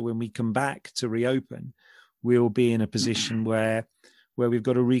closed. So when we come back to reopen, we'll be in a position where we've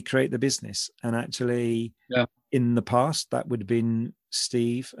got to recreate the business. And actually, in the past, that would have been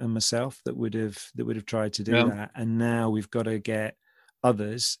Steve and myself that would have tried to do that. And now we've got to get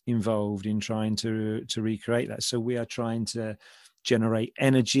others involved in trying to recreate that. So we are trying to generate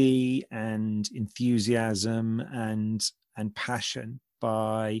energy and enthusiasm and passion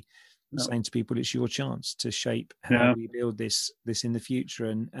by saying to people, it's your chance to shape how we build this in the future.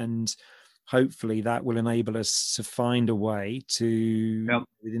 And hopefully that will enable us to find a way to,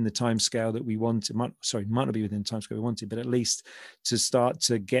 within the time scale that we want, might not be within the time scale we wanted, but at least to start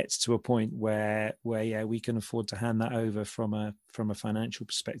to get to a point where we can afford to hand that over from a financial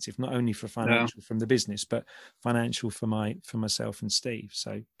perspective, not only for financial from the business, but financial for myself and Steve.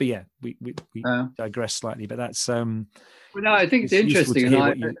 So, but we digress slightly, but that's I think it's interesting,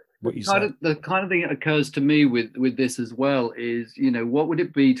 and the kind of thing that occurs to me with this as well is, what would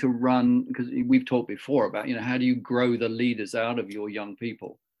it be to run, because we've talked before about, how do you grow the leaders out of your young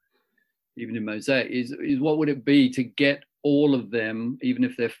people, even in Mosaic, is what would it be to get all of them, even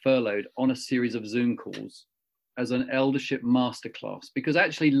if they're furloughed, on a series of Zoom calls as an eldership masterclass? Because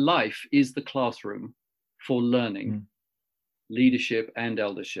actually life is the classroom for learning, leadership and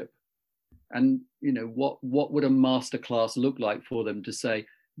eldership. And, what would a masterclass look like for them to say,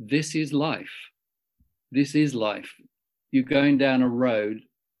 this is life. This is life. You're going down a road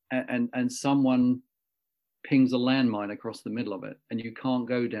and someone pings a landmine across the middle of it and you can't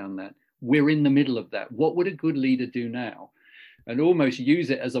go down that. We're in the middle of that. What would a good leader do now? And almost use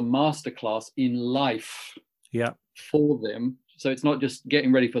it as a masterclass in life for them. So it's not just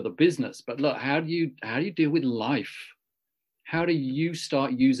getting ready for the business, but look, how do you deal with life? How do you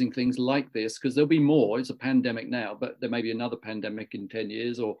start using things like this? Because there'll be more. It's a pandemic now, but there may be another pandemic in 10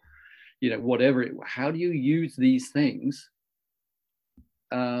 years or, whatever. How do you use these things?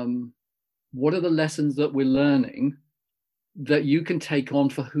 What are the lessons that we're learning that you can take on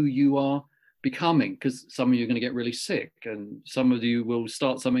for who you are becoming? Because some of you are going to get really sick, and some of you will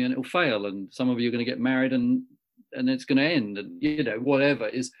start something and it'll fail, and some of you are going to get married and it's going to end, and whatever.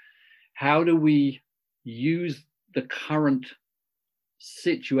 Is how do we use the current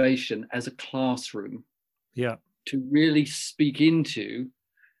situation as a classroom to really speak into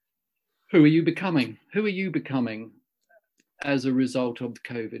who are you becoming as a result of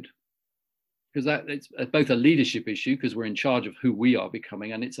COVID? Because it's both a leadership issue, because we're in charge of who we are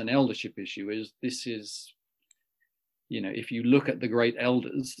becoming, and it's an eldership issue. If you look at the great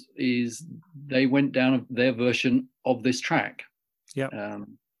elders, they went down their version of this track. But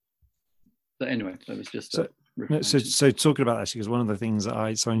anyway, that was just so talking about that, because one of the things that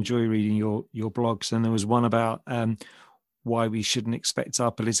I enjoy reading your blogs, and there was one about why we shouldn't expect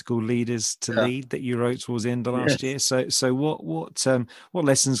our political leaders to lead, that you wrote towards the end of last year. So what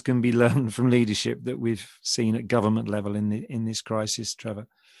lessons can be learned from leadership that we've seen at government level in this crisis, Trevor?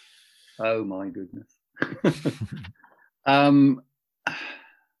 Oh my goodness.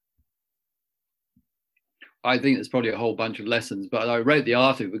 I think there's probably a whole bunch of lessons, but I wrote the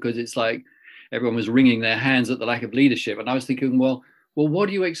article because it's like everyone was wringing their hands at the lack of leadership. And I was thinking, well, what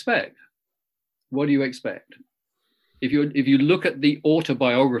do you expect? What do you expect? If you look at the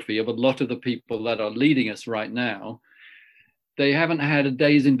autobiography of a lot of the people that are leading us right now, they haven't had a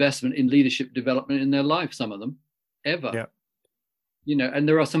day's investment in leadership development in their life, some of them, ever. And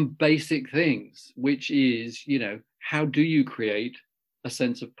there are some basic things, which is, how do you create a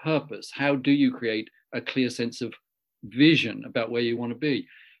sense of purpose? How do you create a clear sense of vision about where you want to be?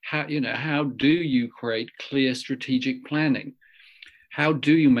 How do you create clear strategic planning? How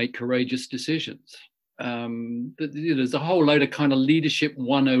do you make courageous decisions? There's a whole load of kind of leadership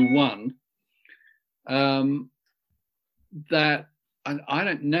 101 that I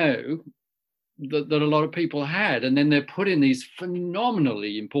don't know that a lot of people had. And then they're put in these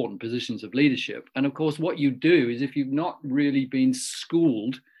phenomenally important positions of leadership. And of course, what you do is, if you've not really been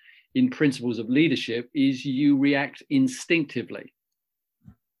schooled in principles of leadership, is you react instinctively.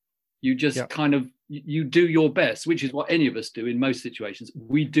 You just kind of, you do your best, which is what any of us do in most situations.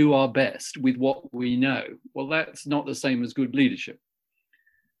 We do our best with what we know. Well, that's not the same as good leadership.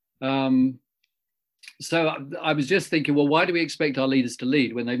 So I was just thinking, well, why do we expect our leaders to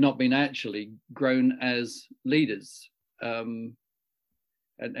lead when they've not been actually grown as leaders? And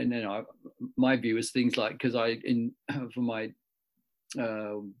you know, my view is things like, because for my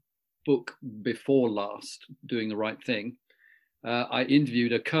book before last, Doing the Right Thing, I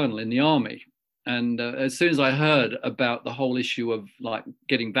interviewed a colonel in the army. And as soon as I heard about the whole issue of like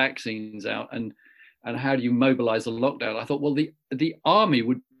getting vaccines out and how do you mobilize a lockdown, I thought, well, the army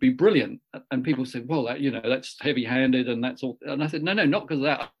would be brilliant. And people said, well, that, you know, that's heavy-handed and that's all. And I said, no, not because of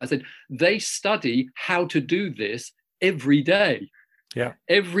that. I said, they study how to do this every day. Yeah.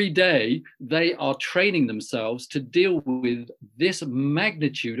 Every day they are training themselves to deal with this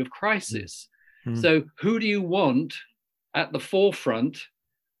magnitude of crisis. So who do you want at the forefront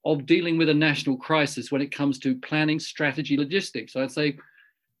of dealing with a national crisis when it comes to planning, strategy, logistics? I'd say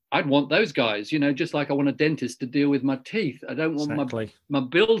I'd want those guys, you know, just like I want a dentist to deal with my teeth. I don't want my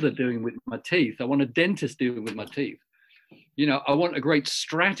builder dealing with my teeth. I want a dentist dealing with my teeth. You know, I want a great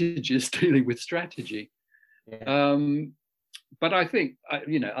strategist dealing with strategy. Yeah. But I think,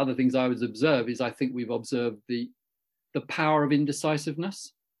 you know, other things I would observe is I think we've observed the power of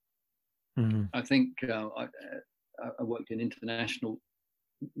indecisiveness. I think I worked in international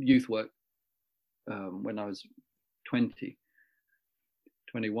youth work when I was 21.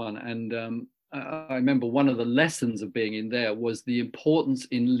 And I remember one of the lessons of being in there was the importance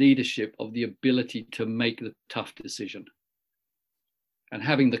in leadership of the ability to make the tough decision and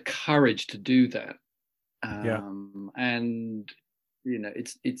having the courage to do that. And, you know,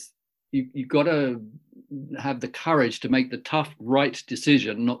 you've got to have the courage to make the tough, right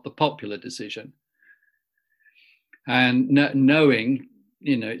decision, not the popular decision. And knowing,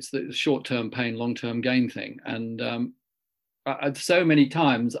 you know, it's the short-term pain, long-term gain thing. And so many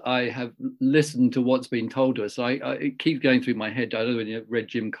times I have listened to what's been told to us. It keeps going through my head. I don't know when you read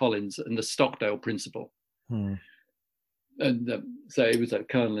Jim Collins and the Stockdale Principle. And so he was a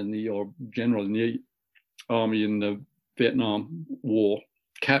colonel or general in the army in the Vietnam War,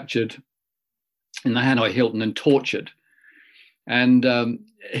 captured in the Hanoi Hilton and tortured. And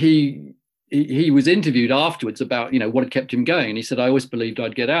he was interviewed afterwards about, you know, what had kept him going. And he said, I always believed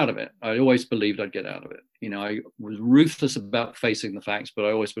I'd get out of it. I always believed I'd get out of it. You know, I was ruthless about facing the facts, but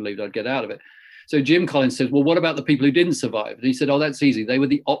I always believed I'd get out of it. So Jim Collins says, well, what about the people who didn't survive? And he said, oh, that's easy. They were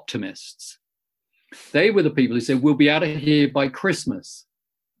the optimists. They were the people who said, we'll be out of here by Christmas.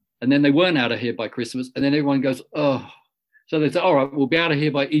 And then they weren't out of here by Christmas. And then everyone goes, oh. So they said, all right, we'll be out of here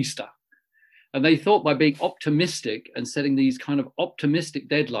by Easter. And they thought by being optimistic and setting these kind of optimistic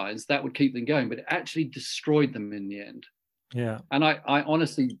deadlines, that would keep them going, but it actually destroyed them in the end. Yeah. And I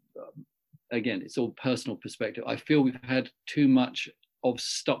honestly, again, it's all personal perspective. I feel we've had too much of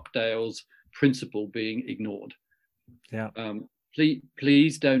Stockdale's principle being ignored. Yeah.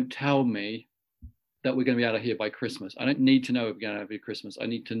 Please don't tell me that we're going to be out of here by Christmas. I don't need to know we're going to be Christmas. I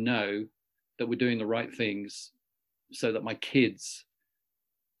need to know that we're doing the right things so that my kids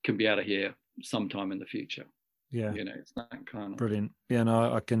can be out of here sometime in the future. Yeah, you know, it's that kind of brilliant. Yeah,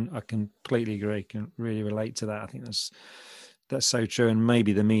 no, I completely agree. Can really relate to that. I think that's so true, and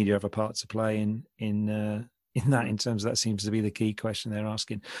maybe the media have a part to play in that, in terms of that seems to be the key question they're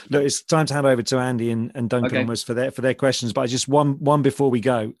asking. Look, it's time to hand over to Andy and Duncan almost for their questions, but I just one before we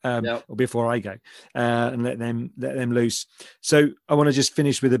go, or before I go, and let them loose. So I want to just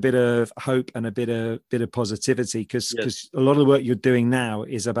finish with a bit of hope and a bit of positivity, because a lot of the work you're doing now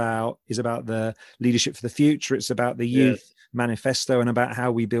is about the leadership for the future. It's about the youth manifesto and about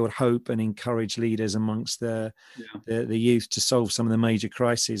how we build hope and encourage leaders amongst the youth to solve some of the major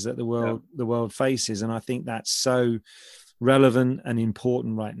crises that the world faces. And I think that's so relevant and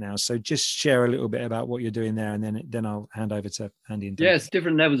important right now. So just share a little bit about what you're doing there, and then I'll hand over to Andy and Duncan. Yes,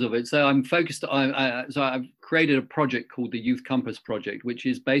 different levels of it. So I'm focused. So I've created a project called the Youth Compass Project, which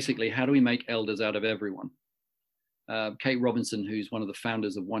is basically how do we make elders out of everyone. Kate Robinson, who's one of the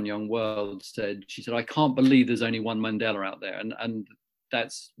founders of One Young World, said, I can't believe there's only one Mandela out there. And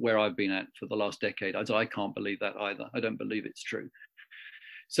that's where I've been at for the last decade. I can't believe that either. I don't believe it's true.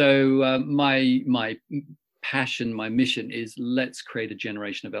 So my passion, my mission is let's create a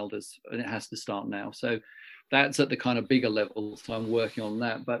generation of elders, and it has to start now. So that's at the kind of bigger level. So I'm working on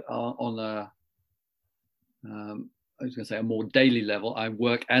that, but on a more daily level, I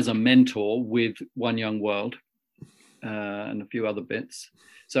work as a mentor with One Young World. And a few other bits.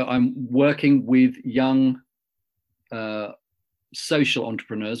 So I'm working with young social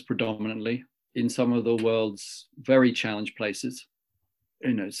entrepreneurs predominantly in some of the world's very challenged places.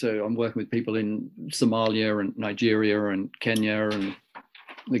 so I'm working with people in Somalia and Nigeria and Kenya and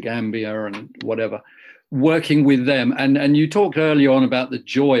the Gambia and whatever, working with them. And you talked earlier on about the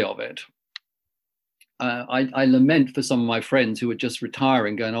joy of it. I lament for some of my friends who are just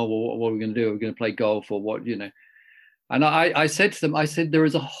retiring, going, oh, well, what are we going to do? Are we going to play golf or what, And I said to them, there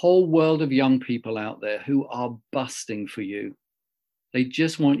is a whole world of young people out there who are busting for you. They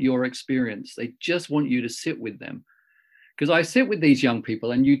just want your experience. They just want you to sit with them. Because I sit with these young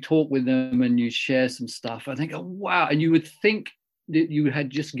people and you talk with them and you share some stuff. I think, oh, wow. And you would think that you had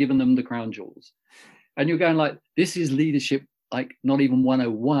just given them the crown jewels. And you're going like, this is leadership, like not even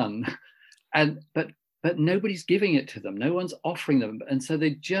 101. But nobody's giving it to them. No one's offering them. And so they're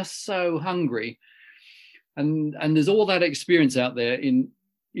just so hungry. And there's all that experience out there in,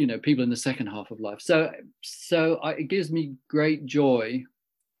 people in the second half of life. So it gives me great joy.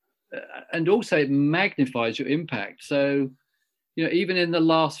 And also it magnifies your impact. So, even in the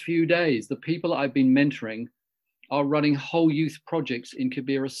last few days, the people that I've been mentoring are running whole youth projects in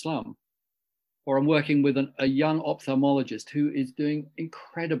Kibera slum. Or I'm working with a young ophthalmologist who is doing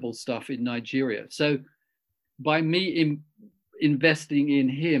incredible stuff in Nigeria. So by me investing in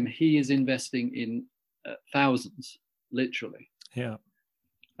him, he is investing in thousands, literally. Yeah.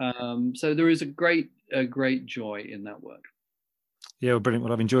 So there is a great joy in that work. Yeah, well, brilliant.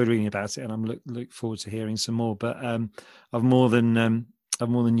 Well, I've enjoyed reading about it, and I'm look forward to hearing some more. But I've more than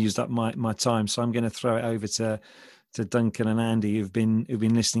used up my time, so I'm going to throw it over to Duncan and Andy, who've been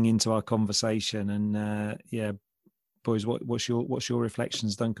listening into our conversation. And yeah, boys, what's your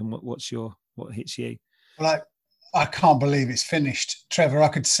reflections, Duncan? What hits you? Well, I can't believe it's finished, Trevor. I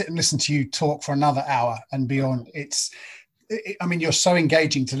could sit and listen to you talk for another hour and beyond. I mean, you're so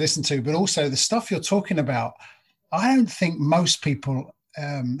engaging to listen to, but also the stuff you're talking about, I don't think most people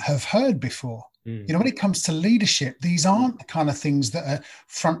have heard before. When it comes to leadership, these aren't the kind of things that are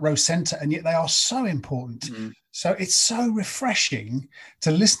front row center, and yet they are so important. So it's so refreshing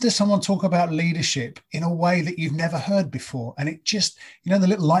to listen to someone talk about leadership in a way that you've never heard before. And it just, the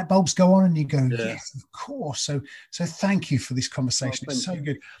little light bulbs go on and you go, yes, of course. So thank you for this conversation. It's so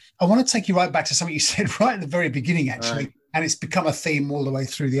good. I want to take you right back to something you said right at the very beginning, actually. Right. And it's become a theme all the way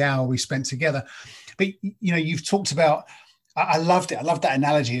through the hour we spent together. But, you've talked about, I loved it. I loved that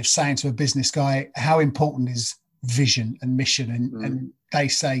analogy of saying to a business guy, how important is vision and mission? And they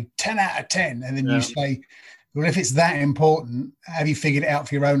say 10 out of 10. And then you say, well, if it's that important, have you figured it out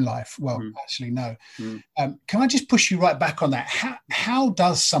for your own life? Well, actually, no. Can I just push you right back on that? How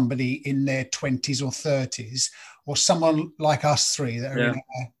does somebody in their 20s or 30s, or someone like us three that are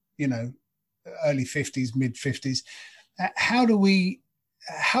in our, early 50s, mid 50s, how do we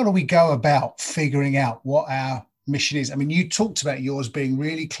go about figuring out what our mission is? I mean, you talked about yours being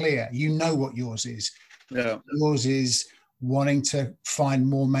really clear. You know what yours is. Yeah. Yours is wanting to find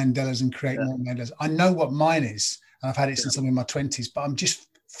more Mandelas and create more Mandelas. I know what mine is, and I've had it since I'm in my 20s, but I'm just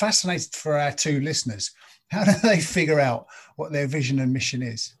fascinated for our two listeners. How do they figure out what their vision and mission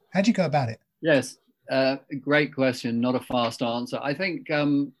is? How do you go about it? Yes, great question, not a fast answer. I think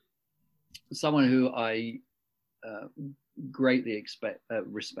someone who I greatly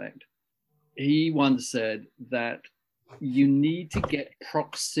respect, he once said that you need to get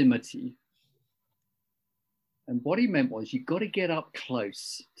proximity. And what he meant was you've got to get up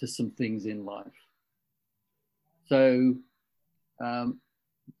close to some things in life. So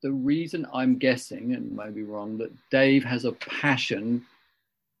the reason I'm guessing, and maybe wrong, that Dave has a passion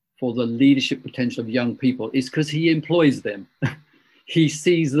for the leadership potential of young people is because he employs them. He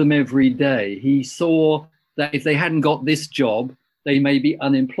sees them every day. He saw that if they hadn't got this job, they may be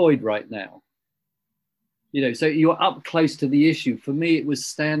unemployed right now. So you're up close to the issue. For me, it was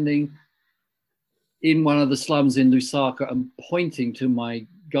standing in one of the slums in Lusaka and pointing to my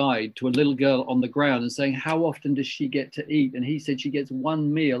guide to a little girl on the ground and saying, how often does she get to eat? And he said she gets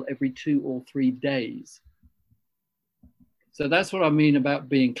one meal every 2 or 3 days. So that's what I mean about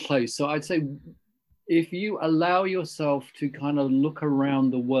being close. So I'd say if you allow yourself to kind of look around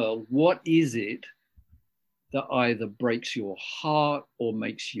the world, what is it that either breaks your heart or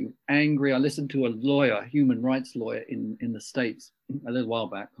makes you angry? I listened to a lawyer, a human rights lawyer in the States a little while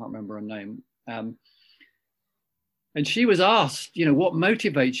back, can't remember her name. And she was asked, what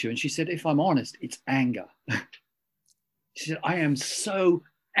motivates you? And she said, if I'm honest, it's anger. She said, I am so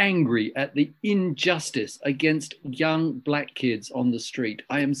angry at the injustice against young black kids on the street.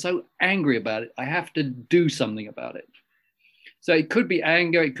 I am so angry about it. I have to do something about it. So it could be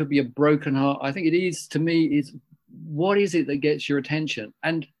anger. It could be a broken heart. I think it is, to me, is what is it that gets your attention?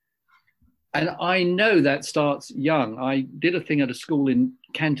 And I know that starts young. I did a thing at a school in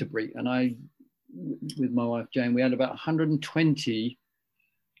Canterbury, and with my wife Jane, we had about 120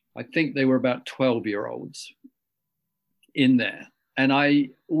 I think they were about 12-year-olds in there. And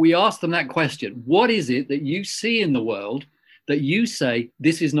we asked them that question. What is it that you see in the world that you say,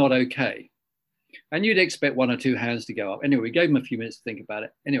 this is not okay? And you'd expect 1 or 2 hands to go up. Anyway, we gave them a few minutes to think about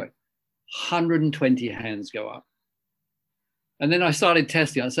it. Anyway, 120 hands go up. And then I started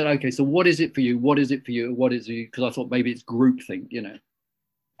testing. I said, okay, so what is it for you? What is it for you? What is it? Because I thought maybe it's groupthink, you know.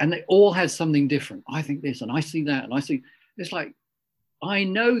 And they all had something different. I think this, and I see that, and I see. It's like, I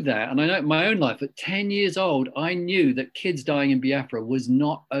know that, and I know in my own life, at 10 years old, I knew that kids dying in Biafra was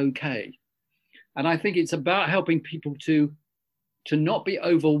not okay. And I think it's about helping people to not be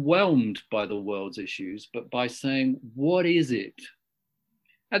overwhelmed by the world's issues, but by saying, what is it?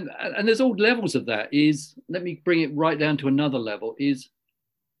 And there's all levels of that. Let me bring it right down to another level,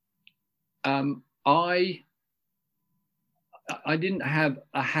 I didn't have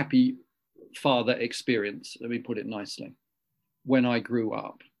a happy father experience, let me put it nicely, when I grew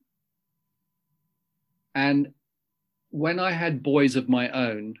up. And when I had boys of my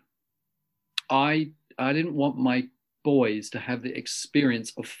own, I didn't want my boys to have the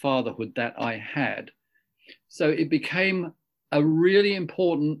experience of fatherhood that I had. So it became a really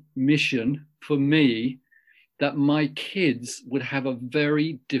important mission for me that my kids would have a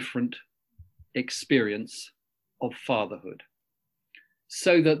very different experience of fatherhood,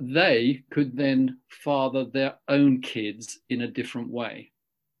 so that they could then father their own kids in a different way.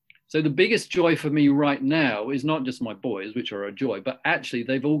 So the biggest joy for me right now is not just my boys, which are a joy, but actually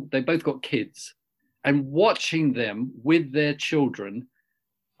they both got kids, and watching them with their children,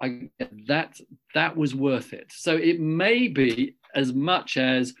 that was worth it. So it may be as much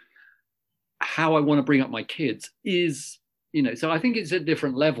as how I want to bring up my kids is, you know, so I think it's at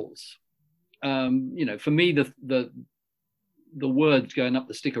different levels. You know, for me, the words going up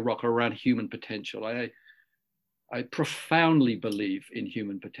the sticker rock are around human potential. I profoundly believe in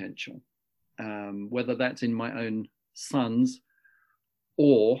human potential, whether that's in my own sons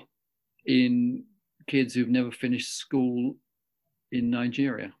or in kids who've never finished school in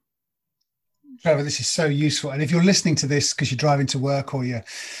Nigeria. Trevor, this is so useful. And if you're listening to this because you're driving to work or you're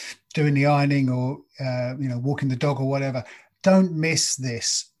doing the ironing or you know, walking the dog or whatever, don't miss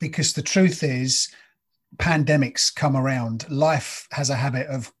this, because the truth is pandemics come around. Life has a habit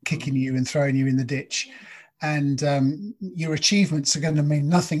of kicking you and throwing you in the ditch, and your achievements are going to mean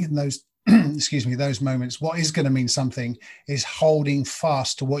nothing in those excuse me, those moments. What is going to mean something is holding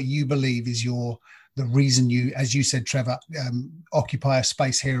fast to what you believe is the reason you, as you said, Trevor, occupy a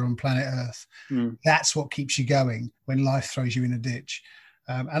space here on planet Earth. That's what keeps you going when life throws you in a ditch.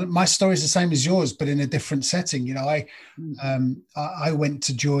 And my story is the same as yours, but in a different setting. You know, I went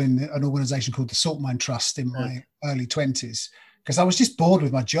to join an organization called the Salt Mine Trust in my early 20s because I was just bored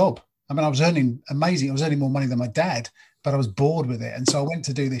with my job. I mean, I was earning amazing. I was earning more money than my dad, but I was bored with it. And so I went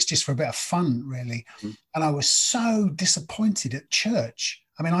to do this just for a bit of fun, really. And I was so disappointed at church.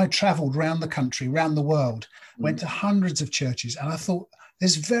 I mean, I traveled around the country, around the world, went to hundreds of churches. And I thought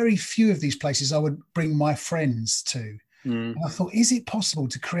there's very few of these places I would bring my friends to. And I thought, is it possible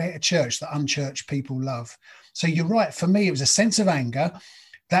to create a church that unchurched people love? So you're right. For me, it was a sense of anger.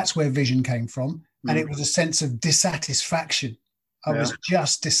 That's where vision came from. And it was a sense of dissatisfaction. I was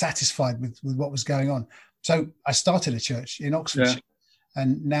just dissatisfied with what was going on. So I started a church in Oxfordshire.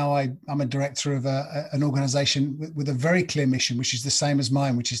 And now I'm a director of an organization with a very clear mission, which is the same as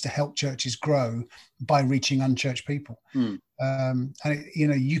mine, which is to help churches grow by reaching unchurched people. And you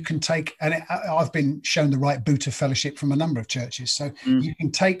know, you can take, and I've been shown the right boot of fellowship from a number of churches. So you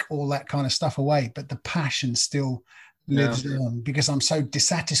can take all that kind of stuff away, but the passion still lives on, because I'm so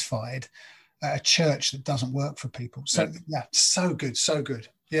dissatisfied at a church that doesn't work for people. So so good, so good.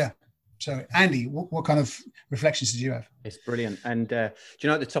 Yeah. So, Andy, what kind of reflections did you have? It's brilliant. And do you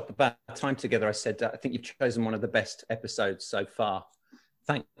know, at the top of our time together, I said, I think you've chosen one of the best episodes so far.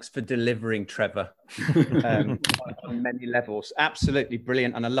 Thanks for delivering, Trevor, on many levels. Absolutely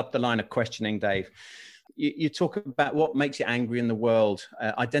brilliant. And I love the line of questioning, Dave. You talk about what makes you angry in the world,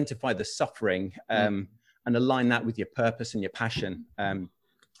 identify the suffering, and align that with your purpose and your passion.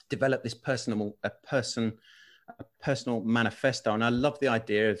 Develop this personal manifesto. And I love the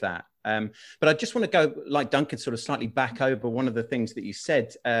idea of that. But I just want to go, like Duncan, sort of slightly back over one of the things that you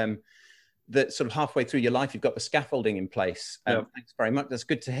said, that sort of halfway through your life, you've got the scaffolding in place. Thanks very much. That's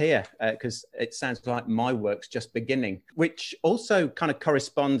good to hear, because it sounds like my work's just beginning, which also kind of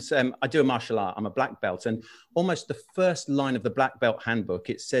corresponds. I do a martial art. I'm a black belt, and almost the first line of the black belt handbook,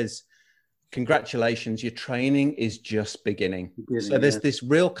 it says, congratulations, your training is just beginning. So there's this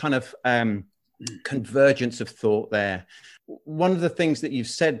real kind of convergence of thought there. One of the things that you've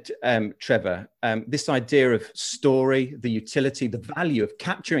said, Trevor, this idea of story, the utility, the value of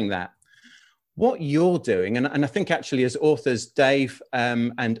capturing that, what you're doing, and I think actually as authors, Dave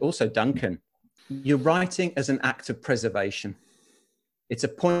and also Duncan, you're writing as an act of preservation. It's a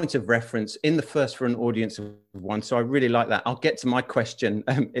point of reference in the first for an audience of one. So I really like that. I'll get to my question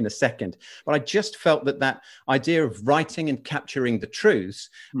in a second. But I just felt that idea of writing and capturing the truths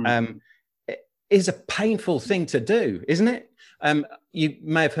is a painful thing to do, isn't it? You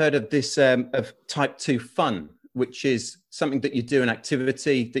may have heard of this, of type 2 fun, which is something that you do, an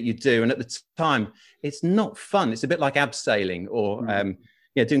activity that you do. And at the time, it's not fun. It's a bit like abseiling or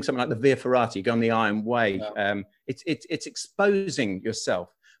doing something like the Via Ferrata, you go on the Iron Way. Yeah. It's exposing yourself.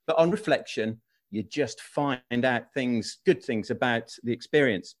 But on reflection, you just find out things, good things about the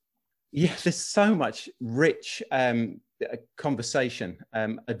experience. Yeah, there's so much rich conversation,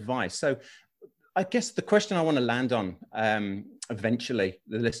 advice. So I guess the question I want to land on eventually,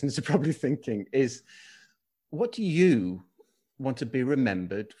 the listeners are probably thinking is, what do you want to be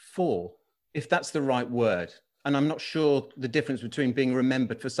remembered for, if that's the right word? And I'm not sure the difference between being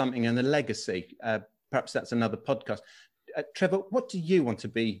remembered for something and a legacy. Perhaps that's another podcast. Trevor, what do you want to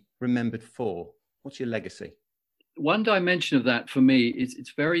be remembered for? What's your legacy? One dimension of that for me is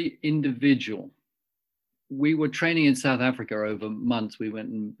it's very individual. We were training in South Africa over months. We went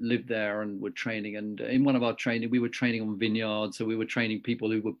and lived there and were training. And in one of our training, we were training on vineyards. So we were training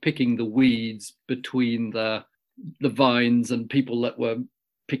people who were picking the weeds between the vines, and people that were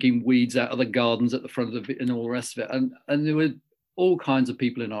picking weeds out of the gardens at the front of and all the rest of it. And there were all kinds of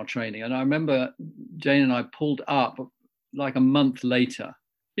people in our training. And I remember Jane and I pulled up like a month later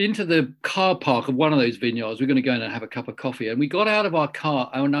into the car park of one of those vineyards. We're going to go in and have a cup of coffee. And we got out of our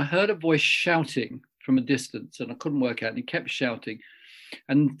car and I heard a voice shouting from a distance, and I couldn't work out, and he kept shouting,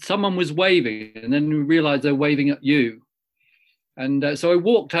 and someone was waving, and then we realized they're waving at you. And so I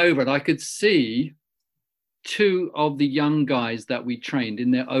walked over and I could see two of the young guys that we trained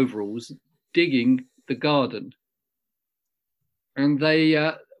in their overalls digging the garden. And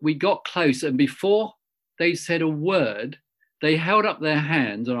we got close, and before they said a word, they held up their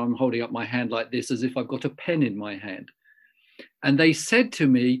hands, and I'm holding up my hand like this as if I've got a pen in my hand. And they said to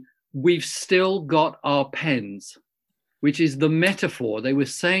me, "We've still got our pens," which is the metaphor. They were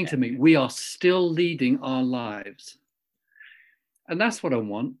saying to me, we are still leading our lives. And that's what I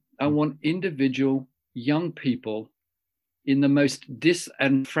want. I want individual young people in the most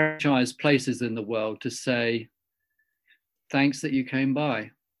disenfranchised places in the world to say, thanks that you came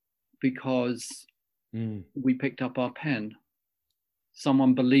by, because we picked up our pen.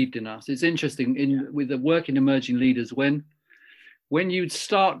 Someone believed in us. It's interesting with the work in emerging leaders, when you'd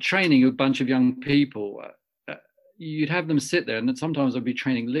start training a bunch of young people, you'd have them sit there, and sometimes I'd be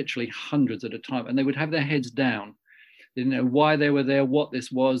training literally hundreds at a time, and they would have their heads down. They didn't know why they were there, what this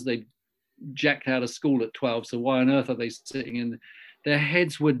was. They jacked out of school at 12, so why on earth are they sitting in? Their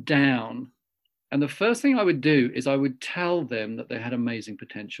heads were down. And the first thing I would do is I would tell them that they had amazing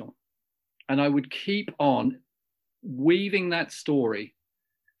potential. And I would keep on weaving that story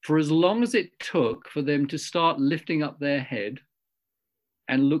for as long as it took for them to start lifting up their head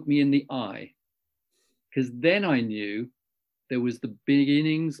and look me in the eye. Because then I knew there was the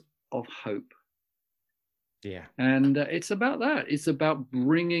beginnings of hope. Yeah. And it's about that. It's about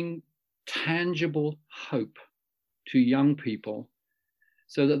bringing tangible hope to young people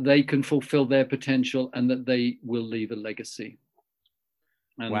so that they can fulfill their potential and that they will leave a legacy.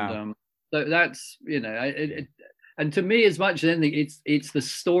 And wow. So that's, and to me, as much as anything, it's the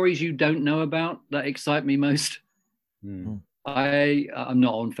stories you don't know about that excite me most. I'm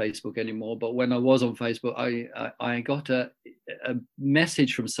not on Facebook anymore, but when I was on Facebook, I got a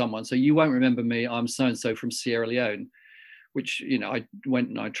message from someone. So you won't remember me. I'm so-and-so from Sierra Leone, which, I went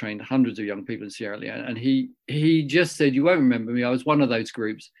and I trained hundreds of young people in Sierra Leone. And he just said, you won't remember me. I was one of those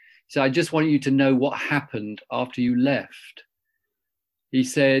groups. So I just want you to know what happened after you left. He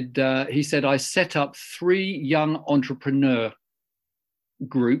said, I set up 3 young entrepreneur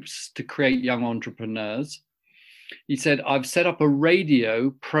groups to create young entrepreneurs. He said, I've set up a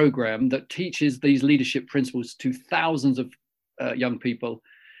radio program that teaches these leadership principles to thousands of young people.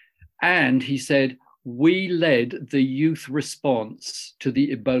 And he said, we led the youth response to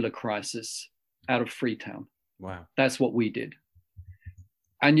the Ebola crisis out of Freetown. Wow. That's what we did.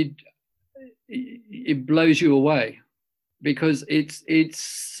 And it blows you away, because it's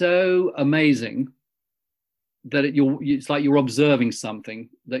so amazing that it's like you're observing something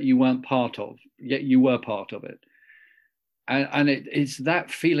that you weren't part of, yet you were part of it. And it's that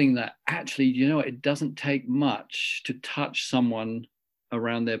feeling that actually, it doesn't take much to touch someone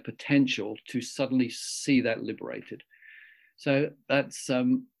around their potential to suddenly see that liberated. So that's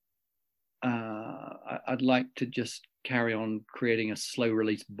I'd like to just carry on creating a slow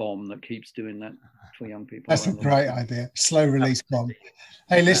release bomb that keeps doing that for young people. That's a great idea. Slow release bomb.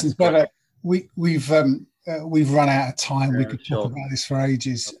 Hey, listen, Trevor, we've run out of time. We could talk about this for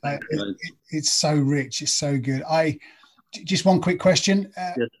ages. It's so rich. It's so good. Just one quick question.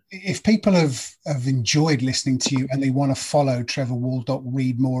 Yes. If people have enjoyed listening to you and they want to follow Trevor Waldock,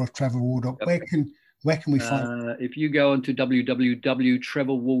 read more of Trevor Waldock, Yep. where can we find if you go onto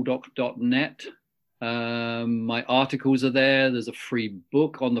www.trevorwaldock.net, my articles are there. There's a free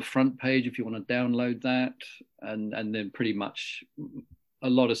book on the front page if you want to download that, and then pretty much a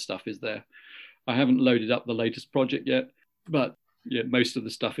lot of stuff is there. I haven't loaded up the latest project yet, but yeah, most of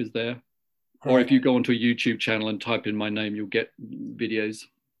the stuff is there. Or if you go onto a YouTube channel and type in my name, you'll get videos.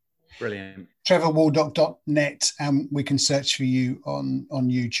 Brilliant. trevorwaldock.net, and we can search for you on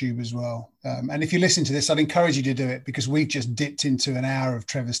YouTube as well. And if you listen to this, I'd encourage you to do it, because we've just dipped into an hour of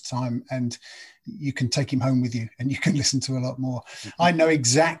Trevor's time, and you can take him home with you and you can listen to a lot more. I know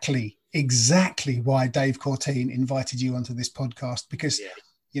exactly why Dave Courtine invited you onto this podcast, because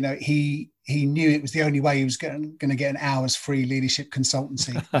you know, he knew it was the only way he was going to get an hour's free leadership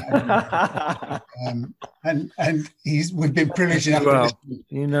consultancy. And we've been privileged enough. Well,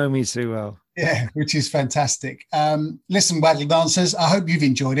 you know me too well. Yeah, which is fantastic. Listen, Waggle Dancers, I hope you've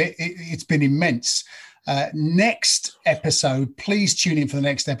enjoyed it. It's been immense. Next episode, please tune in for the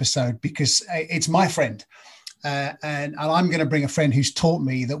next episode, because it's my friend. And I'm going to bring a friend who's taught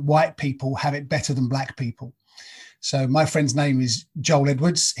me that white people have it better than black people. So my friend's name is Joel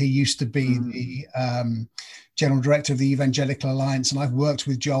Edwards. He used to be the general director of the Evangelical Alliance, and I've worked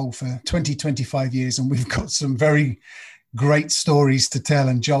with Joel for 25 years, and we've got some very great stories to tell,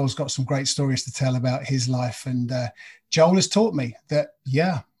 and Joel's got some great stories to tell about his life. And Joel has taught me that,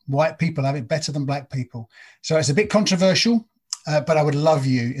 white people have it better than black people. So it's a bit controversial, but I would love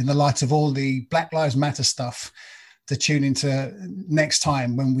you, in the light of all the Black Lives Matter stuff, to tune into next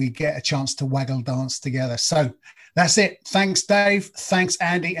time when we get a chance to waggle dance together. So that's it. Thanks, Dave. Thanks,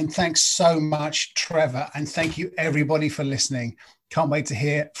 Andy. And thanks so much, Trevor. And thank you, everybody, for listening. Can't wait to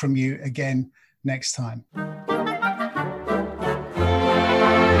hear from you again next time.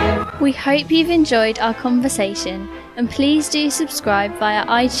 We hope you've enjoyed our conversation, and please do subscribe via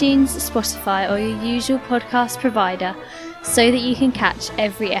iTunes, Spotify, or your usual podcast provider so that you can catch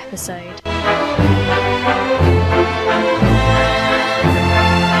every episode.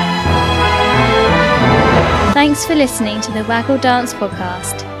 Thanks for listening to the Waggledance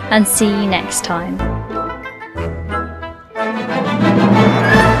podcast, and see you next time.